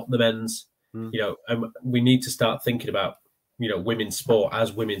 It's not the men's. And we need to start thinking about, women's sport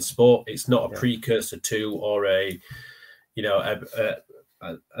as women's sport. It's not a precursor to, or I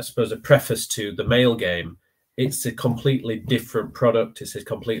suppose a preface to the male game. It's a completely different product. It's a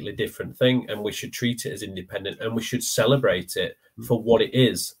completely different thing, and we should treat it as independent, and we should celebrate it for what it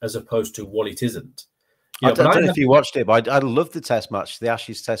is as opposed to what it isn't. I don't know if you watched it, but I loved the test match, the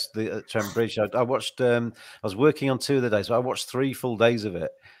Ashes test at Trent Bridge. I watched. I was working on 2 of the days, so I watched 3 full days of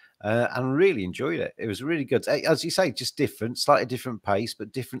it, and really enjoyed it. It was really good, as you say, just different, slightly different pace,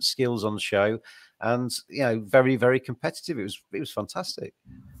 but different skills on the show, and very, very competitive. It was fantastic.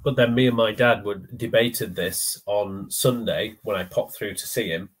 But then me and my dad debated this on Sunday when I popped through to see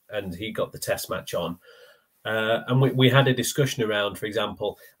him, and he got the test match on. And we had a discussion around, for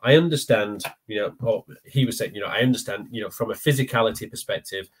example, I understand, or he was saying, I understand, from a physicality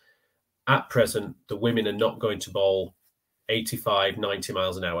perspective, at present, the women are not going to bowl 85, 90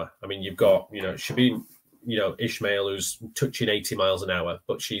 miles an hour. I mean, you've got, Shabeen, Ishmael, who's touching 80 miles an hour,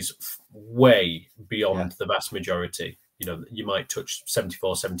 but she's way beyond the vast majority. You might touch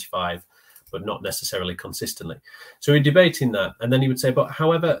 74, 75, but not necessarily consistently. So we're debating that. And then he would say, but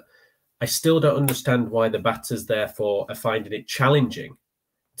however, I still don't understand why the batters, therefore, are finding it challenging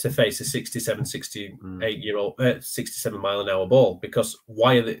to face a 67, 68-year-old, 67 mile an hour ball, because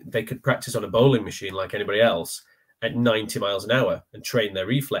why are they could practice on a bowling machine like anybody else at 90 miles an hour and train their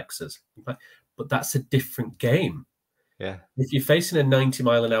reflexes. But that's a different game. Yeah. If you're facing a 90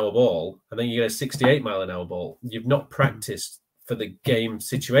 mile an hour ball and then you get a 68 mile an hour ball, you've not practiced for the game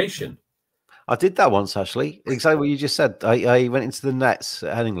situation. I did that once, actually. Exactly what you just said. I went into the nets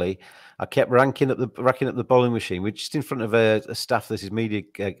at Headingley. I kept racking up the bowling machine. We're just in front of a staff. This is media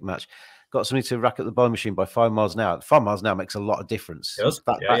match. Got somebody to rack up the bowling machine by 5 miles an hour. 5 miles an hour makes a lot of difference.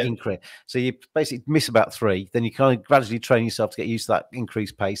 That increase. So you basically miss about 3. Then you kind of gradually train yourself to get used to that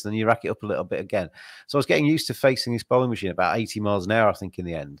increased pace. And then you rack it up a little bit again. So I was getting used to facing this bowling machine about 80 miles an hour, I think, in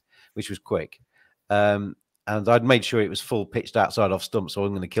the end, which was quick. And I'd made sure it was full pitched outside off stump, so I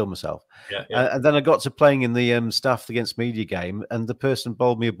wasn't going to kill myself. And then I got to playing in the staff against media game, and the person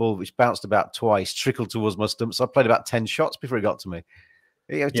bowled me a ball which bounced about twice, trickled towards my stump. So I played about 10 shots before it got to me.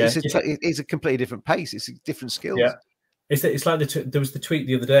 It's a completely different pace. It's different skills. Yeah, it's like there was the tweet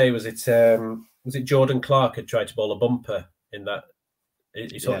the other day. Was it Jordan Clark had tried to bowl a bumper in that?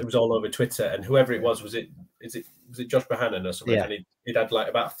 It was all over Twitter, and whoever it was it Josh Bohannon or something? And he'd had like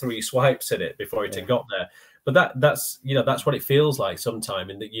about 3 swipes in it before it had got there. But that's what it feels like sometime,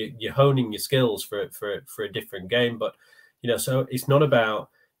 in that you're honing your skills for a different game. But so it's not about,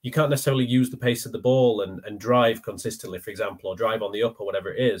 you can't necessarily use the pace of the ball and drive consistently, for example, or drive on the up or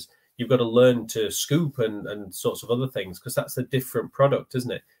whatever it is. You've got to learn to scoop and sorts of other things, because that's a different product,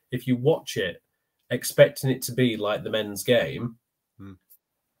 isn't it? If you watch it expecting it to be like the men's game,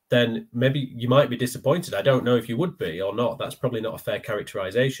 then maybe you might be disappointed. I don't know if you would be or not. That's probably not a fair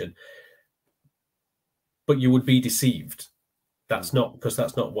characterization. But you would be deceived. That's not, because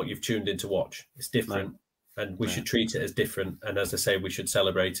that's not what you've tuned in to watch. It's different. And we should treat it as different. And as I say, we should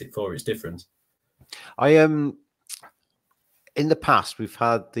celebrate it for its difference. In the past, we've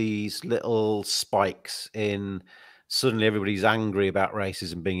had these little spikes in, suddenly everybody's angry about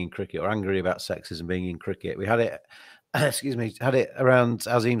racism being in cricket, or angry about sexism being in cricket. We had it, had it around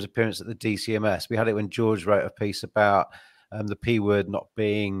Azim's appearance at the DCMS. We had it when George wrote a piece about the P word not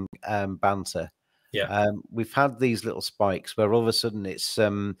being banter. We've had these little spikes where all of a sudden it's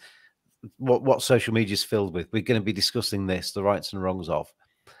what social media is filled with. We're going to be discussing this, the rights and wrongs of,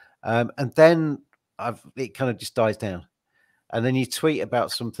 and then it kind of just dies down. And then you tweet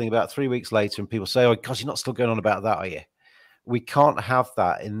about something about 3 weeks later, and people say, "Oh gosh, you're not still going on about that, are you?" We can't have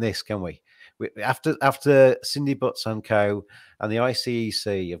that in this, can we? After Cindy Butts and Co. and the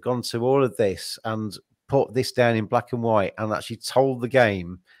ICEC have gone to all of this and put this down in black and white, and actually told the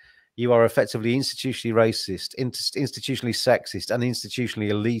game, you are effectively institutionally racist, institutionally sexist, and institutionally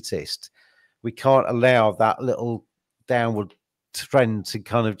elitist. We can't allow that little downward trend to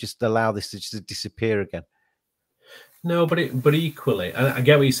kind of just allow this to just disappear again. No, but equally, and I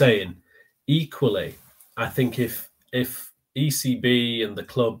get what you're saying. Equally, I think if ECB and the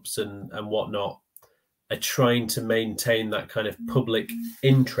clubs and whatnot are trying to maintain that kind of public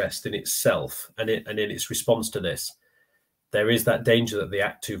interest in itself and in its response to this, there is that danger that they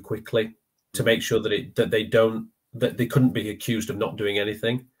act too quickly to make sure that they couldn't be accused of not doing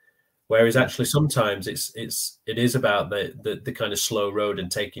anything. Whereas actually sometimes it is about the kind of slow road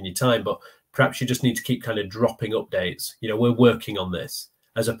and taking your time, but perhaps you just need to keep kind of dropping updates. We're working on this,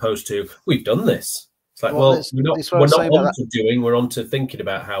 as opposed to we've done this. It's like, well, we're not on to doing, we're on to thinking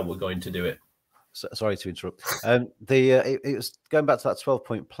about how we're going to do it. Sorry to interrupt. It was going back to that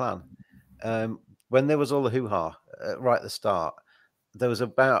 12-point plan. When there was all the hoo-ha right at the start, there was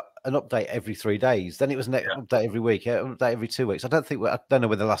about an update every 3 days. Then it was an update every week, update every 2 weeks. I don't know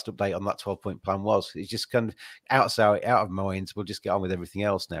when the last update on that 12-point plan was. It's just kind of out of mind. We'll just get on with everything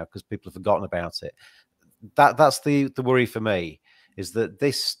else now because people have forgotten about it. That's the worry for me, is that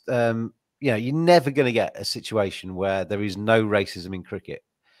this you know, you're never going to get a situation where there is no racism in cricket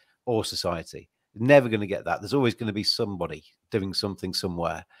or society. You're never going to get that. There's always going to be somebody doing something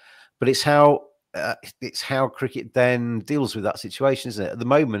somewhere. But it's how cricket then deals with that situation, isn't it? At the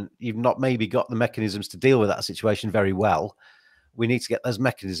moment, you've not maybe got the mechanisms to deal with that situation very well. We need to get those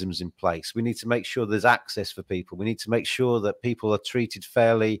mechanisms in place. We need to make sure there's access for people. We need to make sure that people are treated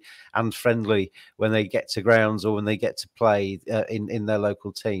fairly and friendly when they get to grounds or when they get to play in their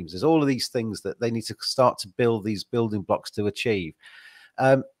local teams. There's all of these things that they need to start to build these building blocks to achieve.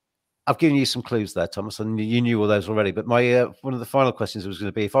 I've given you some clues there, Thomas, and you knew all those already. But my one of the final questions was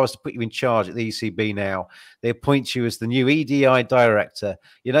going to be, if I was to put you in charge at the ECB now, they appoint you as the new EDI director,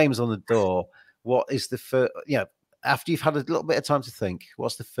 your name's on the door. What is the first, you know, after you've had a little bit of time to think,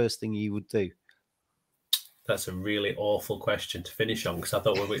 what's the first thing you would do? That's a really awful question to finish on, because I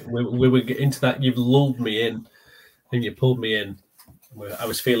thought we would get into that. You've lulled me in and you pulled me in. I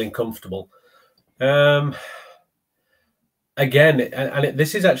was feeling comfortable. Again,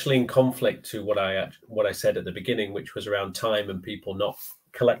 this is actually in conflict to what I said at the beginning, which was around time and people not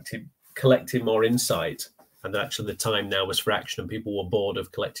collecting more insight, and actually the time now was for action and people were bored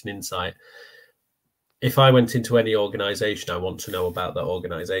of collecting insight. If I went into any organization, I want to know about that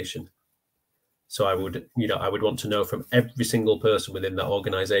organization. So I would want to know from every single person within that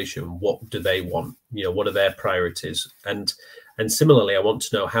organization, what do they want? You know, what are their priorities? And similarly, I want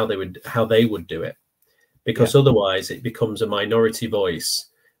to know how they would do it, because otherwise it becomes a minority voice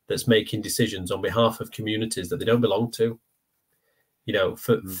that's making decisions on behalf of communities that they don't belong to. You know,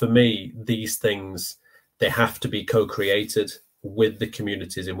 for me, these things, they have to be co-created with the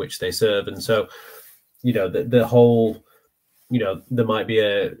communities in which they serve. And so, you know, the whole, you know, there might be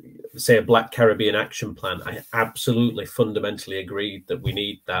a Black Caribbean action plan. I absolutely fundamentally agreed that we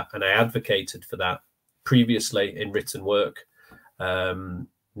need that. And I advocated for that previously in written work.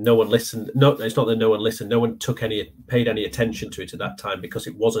 No one listened. No, it's not that no one listened. No one paid any attention to it at that time because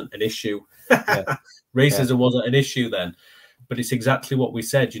it wasn't an issue. Racism wasn't an issue then. But it's exactly what we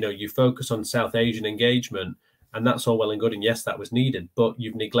said. You know, you focus on South Asian engagement, and that's all well and good. And yes, that was needed, but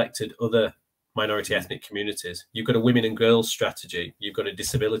you've neglected other minority ethnic communities. You've got a women and girls strategy. You've got a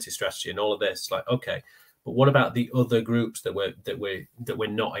disability strategy, and all of this. Like, okay, but what about the other groups that we're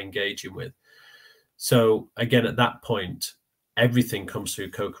not engaging with? So again, at that point, everything comes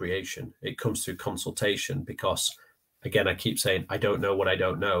through co-creation. It comes through consultation, because again, I keep saying, I don't know what I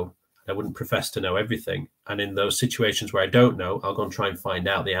don't know. I wouldn't profess to know everything. And in those situations where I don't know, I'll go and try and find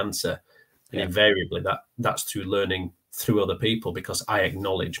out the answer. And invariably that's through learning through other people, because I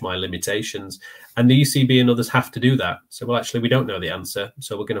acknowledge my limitations. And the ECB and others have to do that. So, well, actually, we don't know the answer,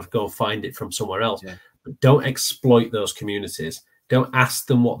 so we're going to go find it from somewhere else. Yeah. But don't exploit those communities. Don't ask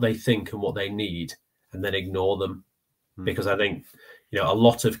them what they think and what they need, and then ignore them. Because I think, you know, a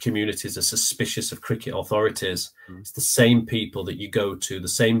lot of communities are suspicious of cricket authorities. It's the same people that you go to, the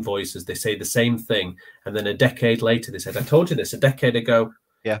same voices, they say the same thing. And then a decade later, they said, I told you this a decade ago.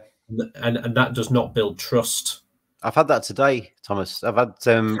 Yeah. And that does not build trust. I've had that today, Thomas. I've had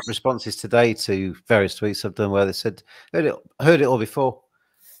responses today to various tweets I've done where they said, heard it all before.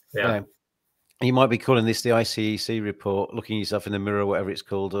 Yeah. You know, you might be calling this the ICEC report, looking yourself in the mirror, whatever it's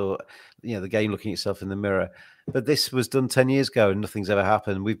called, or, you know, the game looking yourself in the mirror. But this was done 10 years ago and nothing's ever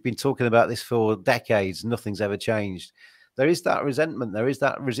happened. We've been talking about this for decades. Nothing's ever changed. There is that resentment. There is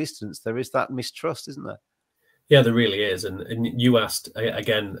that resistance. There is that mistrust, isn't there? Yeah, there really is. And you asked,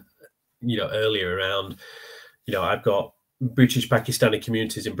 again, you know, earlier around, you know, I've got British Pakistani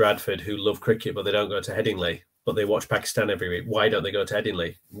communities in Bradford who love cricket, but they don't go to Headingley, but they watch Pakistan every week. Why don't they go to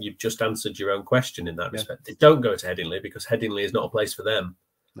Headingley? You've just answered your own question in that respect. They don't go to Headingley because Headingley is not a place for them.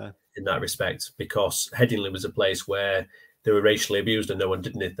 No. In that respect, because Headingley was a place where they were racially abused and no one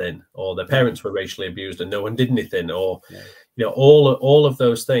did anything, or their parents were racially abused and no one did anything, or you know, all of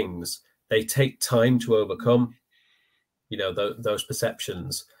those things, they take time to overcome, you know, those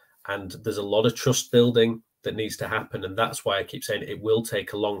perceptions. And there's a lot of trust building that needs to happen, and that's why I keep saying it will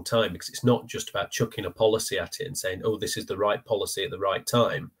take a long time, because it's not just about chucking a policy at it and saying, oh, this is the right policy at the right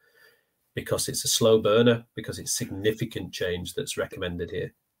time, because it's a slow burner, because it's significant change that's recommended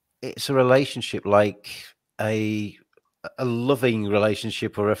here. It's a relationship, like a loving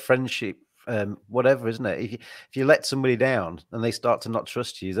relationship or a friendship, whatever, isn't it? If you let somebody down and they start to not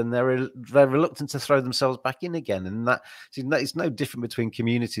trust you, then they're reluctant to throw themselves back in again. And it's no different between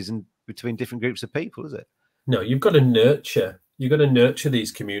communities and between different groups of people, is it? No, you've got to nurture. You've got to nurture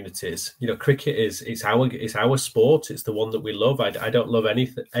these communities. You know, cricket it's our sport. It's the one that we love. I don't love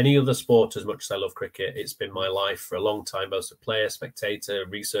any other sport as much as I love cricket. It's been my life for a long time, both as a player, spectator,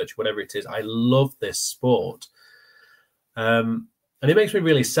 research, whatever it is. I love this sport. And And it makes me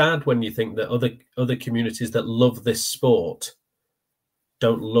really sad when you think that other communities that love this sport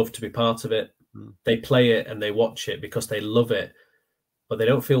don't love to be part of it. They play it and they watch it because they love it, but they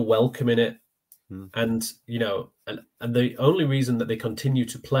don't feel welcome in it. And, you know, and the only reason that they continue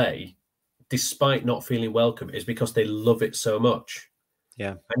to play, despite not feeling welcome, is because they love it so much.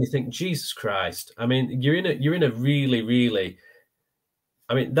 Yeah. And you think, Jesus Christ, I mean, you're in a really, really,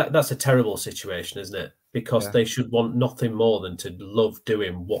 I mean, that's a terrible situation, isn't it? Because they should want nothing more than to love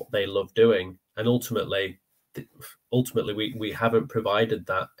doing what they love doing. And ultimately we haven't provided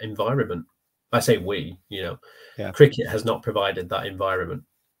that environment. I say we, you know, cricket has not provided that environment.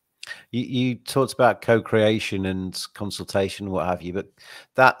 You talked about co-creation and consultation, what have you, but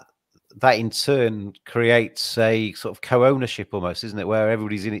that in turn creates a sort of co-ownership almost, isn't it? Where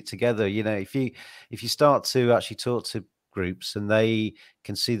everybody's in it together. You know, if you start to actually talk to groups and they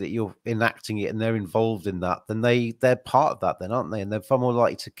can see that you're enacting it and they're involved in that, then they're part of that then, aren't they? And they're far more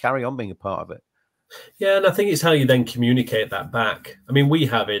likely to carry on being a part of it. Yeah, and I think it's how you then communicate that back. I mean, we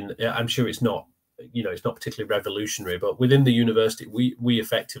have I'm sure it's not, you know, it's not particularly revolutionary, but within the university, we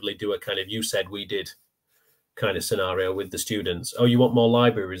effectively do a kind of you said we did kind of scenario with the students. Oh, you want more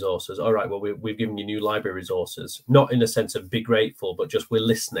library resources? All right, well, we've given you new library resources, not in a sense of be grateful, but just we're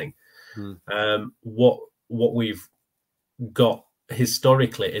listening. What we've got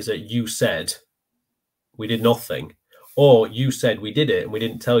historically is that you said we did nothing, or you said we did it and we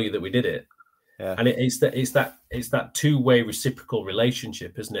didn't tell you that we did it. And it's that two-way reciprocal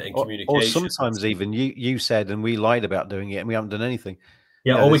relationship, isn't it? In communication. Or sometimes even you said and we lied about doing it and we haven't done anything.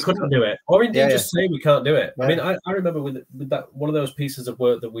 Yeah, or we couldn't do it, or indeed just say we can't do it. I mean, I remember with that one of those pieces of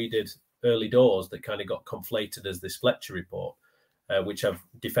work that we did early doors that kind of got conflated as this Fletcher report, which I've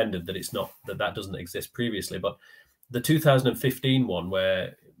defended that it's not, that doesn't exist previously. But the 2015 one,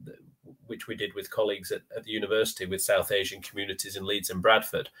 which we did with colleagues at the university with South Asian communities in Leeds and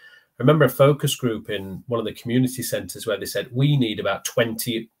Bradford. I remember a focus group in one of the community centres where they said, we need about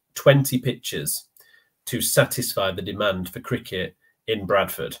 20 pitches to satisfy the demand for cricket in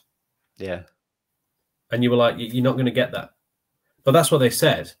Bradford. Yeah. And you were like, you're not going to get that. But that's what they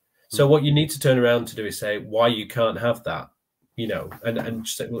said. So what you need to turn around to do is say why you can't have that, you know, and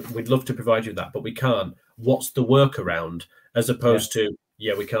say, we'd love to provide you that, but we can't. What's the workaround? As opposed to,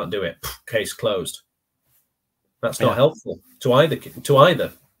 we can't do it. Case closed. That's not helpful to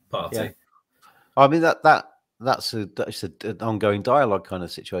either party. I mean, that's an ongoing dialogue kind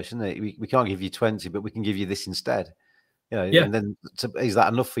of situation, isn't it? We can't give you 20, but we can give you this instead. You know, and then is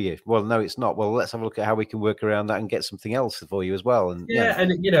that enough for you? Well, no, it's not. Well, let's have a look at how we can work around that and get something else for you as well. And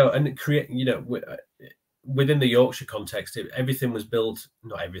and create, you know, within the Yorkshire context, everything was built,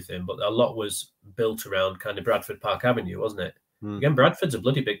 not everything, but a lot was built around kind of Bradford Park Avenue, wasn't it? Again, Bradford's a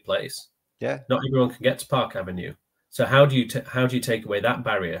bloody big place. Yeah, not everyone can get to Park Avenue. So how do you take away that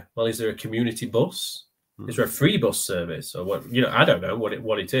barrier? Well, is there a community bus? Is there a free bus service, or what? You know, I don't know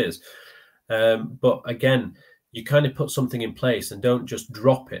what it is. But again, you kind of put something in place and don't just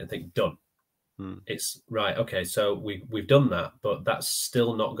drop it and think done. It's right. Okay, so we've done that, but that's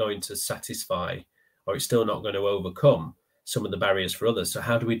still not going to satisfy, or it's still not going to overcome some of the barriers for others. So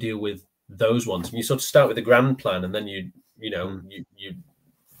how do we deal with those ones? And you sort of start with a grand plan, and then you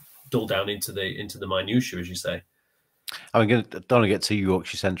dull down into the minutiae, as you say. I'm don't want to get too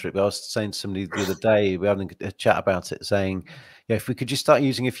Yorkshire centric, but I was saying to somebody the other day, we were having a chat about it, saying, if we could just start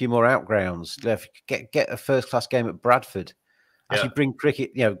using a few more outgrounds, if get a first class game at Bradford, actually bring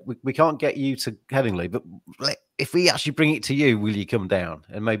cricket. You know, we can't get you to Headingley, but if we actually bring it to you, will you come down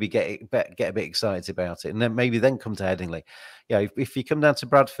and maybe get a bit excited about it, and then maybe come to Headingley? Yeah, if you come down to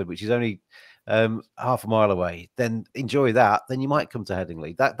Bradford, which is only half a mile away, then enjoy that. Then you might come to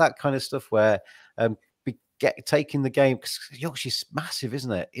Headingley. That kind of stuff where. Taking the game, because Yorkshire's massive,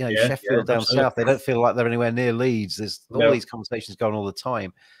 isn't it? You know, Sheffield down south, they don't feel like they're anywhere near Leeds. There's all these conversations going all the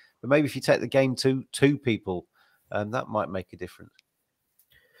time. But maybe if you take the game to two people, that might make a difference.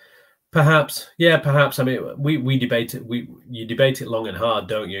 Perhaps, perhaps. I mean, we debate it. You debate it long and hard,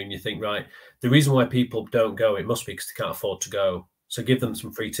 don't you? And you think, right, the reason why people don't go, it must be because they can't afford to go. So give them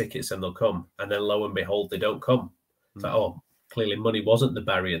some free tickets and they'll come. And then lo and behold, they don't come. It's like, oh, clearly money wasn't the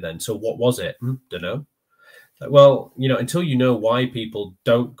barrier then. So what was it? Don't know. Well, you know, until you know why people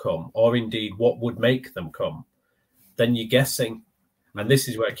don't come, or indeed what would make them come, then you're guessing. And this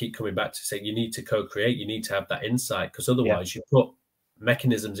is where I keep coming back to say you need to co-create, you need to have that insight, because otherwise you put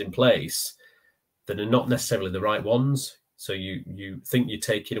mechanisms in place that are not necessarily the right ones. So you think you're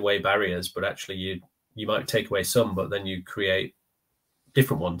taking away barriers, but actually you might take away some, but then you create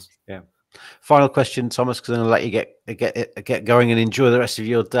different ones. Yeah. Final question, Thomas, because I'm going to let you get going and enjoy the rest of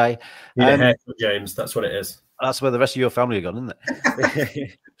your day. Need a haircut, James. That's what it is. That's where the rest of your family are gone, isn't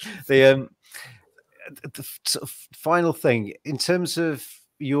it? The sort of final thing, in terms of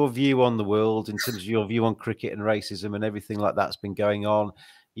your view on the world, in terms of your view on cricket and racism and everything like that's been going on,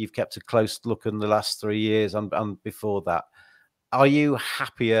 you've kept a close look in the last 3 years and before that. Are you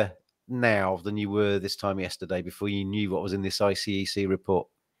happier now than you were this time yesterday before you knew what was in this ICEC report?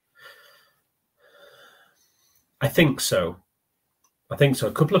 I think so. I think so.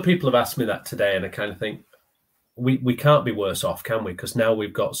 A couple of people have asked me that today, and I kind of think we can't be worse off, can we? Because now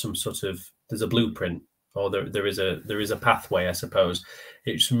we've got some sort of, there's a blueprint, or there is a pathway, I suppose.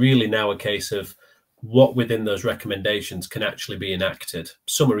 It's really now a case of what within those recommendations can actually be enacted.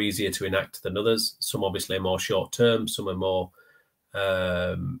 Some are easier to enact than others. Some obviously are more short term. Some are more,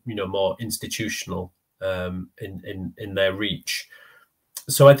 more institutional in their reach.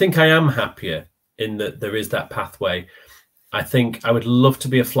 So I think I am happier in that there is that pathway. I think I would love to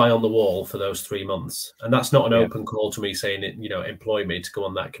be a fly on the wall for those 3 months. And that's not an open call to me saying, employ me to go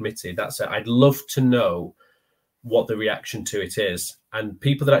on that committee. That's it. I'd love to know what the reaction to it is. And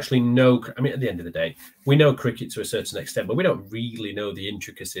people that actually know, I mean, at the end of the day, we know cricket to a certain extent, but we don't really know the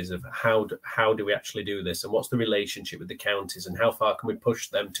intricacies of how do we actually do this, and what's the relationship with the counties, and how far can we push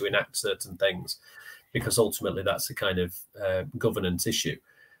them to enact certain things, because ultimately that's a kind of governance issue.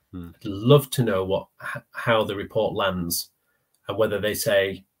 I'd love to know how the report lands, and whether they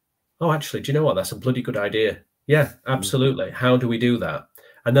say, oh, actually, do you know what? That's a bloody good idea. Yeah, absolutely. How do we do that?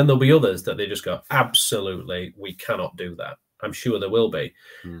 And then there'll be others that they just go, absolutely, we cannot do that. I'm sure there will be.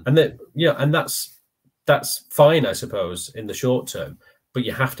 And that, and that's fine, I suppose, in the short term. But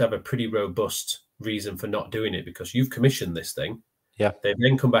you have to have a pretty robust reason for not doing it, because you've commissioned this thing. Yeah. They've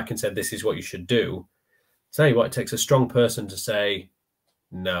then come back and said, this is what you should do. Tell you what, it takes a strong person to say,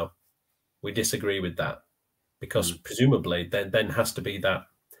 no, we disagree with that. Because presumably then has to be that,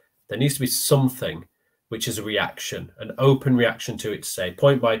 there needs to be something which is a reaction, an open reaction to it, to say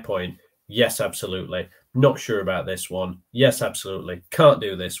point by point, yes, absolutely, not sure about this one, yes, absolutely, can't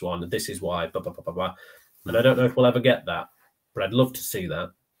do this one, this is why, blah, blah, blah, blah, blah. And I don't know if we'll ever get that, but I'd love to see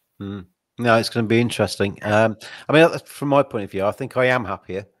that. No, it's going to be interesting. I mean, from my point of view, I think I am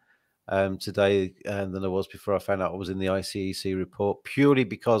happier today than I was before I found out I was in the ICEC report, purely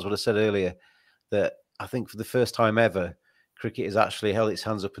because what I said earlier, that I think for the first time ever, cricket has actually held its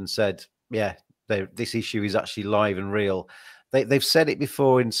hands up and said, yeah, this issue is actually live and real. They've said it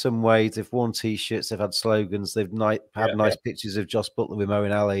before in some ways. They've worn T-shirts, they've had slogans, they've had nice pictures of Josh Buttler with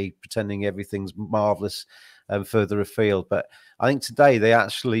Moeen Ali pretending everything's marvellous further afield. But I think today they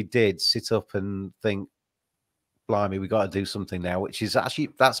actually did sit up and think, blimey, we've got to do something now, which is actually,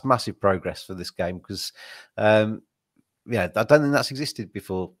 that's massive progress for this game, because I don't think that's existed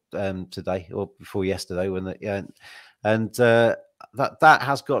before today or before yesterday when that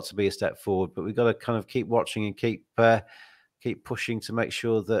has got to be a step forward. But we've got to kind of keep watching and keep pushing to make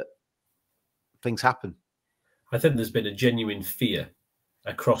sure that things happen. I think there's been a genuine fear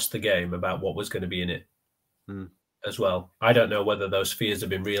across the game about what was going to be in it as well. I don't know whether those fears have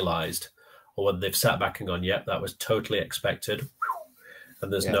been realised, or whether they've sat back and gone, yep, that was totally expected,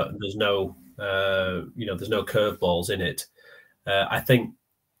 and there's no curveballs in it. I think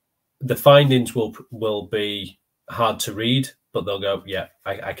the findings will be hard to read, but they'll go, yeah,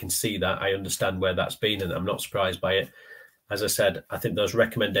 I can see that. I understand where that's been, and I'm not surprised by it. As I said, I think those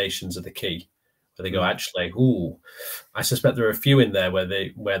recommendations are the key, where they go, actually, I suspect there are a few in there where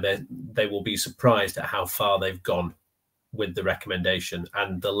they will be surprised at how far they've gone with the recommendation,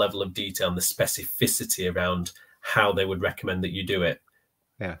 and the level of detail and the specificity around how they would recommend that you do it.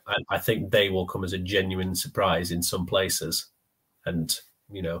 Yeah, I think they will come as a genuine surprise in some places. And,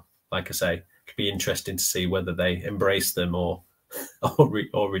 like I say, it'd be interesting to see whether they embrace them or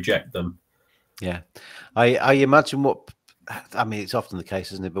reject them. Yeah, I imagine it's often the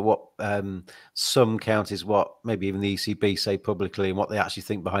case, isn't it? But what some counties, what maybe even the ECB say publicly, and what they actually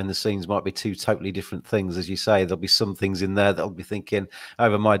think behind the scenes might be two totally different things. As you say, there'll be some things in there that'll be thinking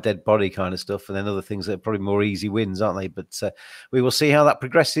over my dead body kind of stuff, and then other things that are probably more easy wins, aren't they? But we will see how that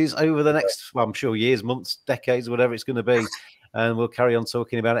progresses over the next, well, I'm sure, years, months, decades, whatever it's going to be. And we'll carry on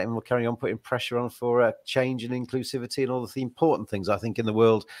talking about it, and we'll carry on putting pressure on for change and inclusivity and all the important things, I think, in the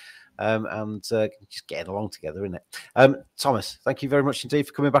world. And just getting along together, isn't it? Thomas, thank you very much indeed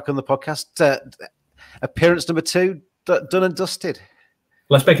for coming back on the podcast. Appearance number 2 done and dusted.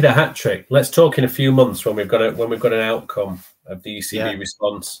 Let's make it a hat trick. Let's talk in a few months when we've got an outcome of the ECB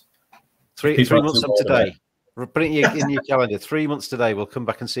response. Three months from today. Put it in your calendar. 3 months today. We'll come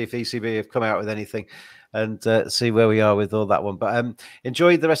back and see if ECB have come out with anything, and see where we are with all that one. But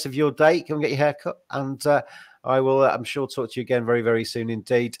enjoy the rest of your day. Come and get your hair cut, and I will, I'm sure, talk to you again very, very soon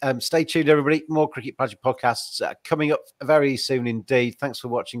indeed. Stay tuned, everybody. More Cricket Badger podcasts coming up very soon indeed. Thanks for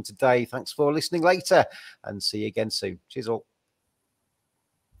watching today. Thanks for listening later, and see you again soon. Cheers all.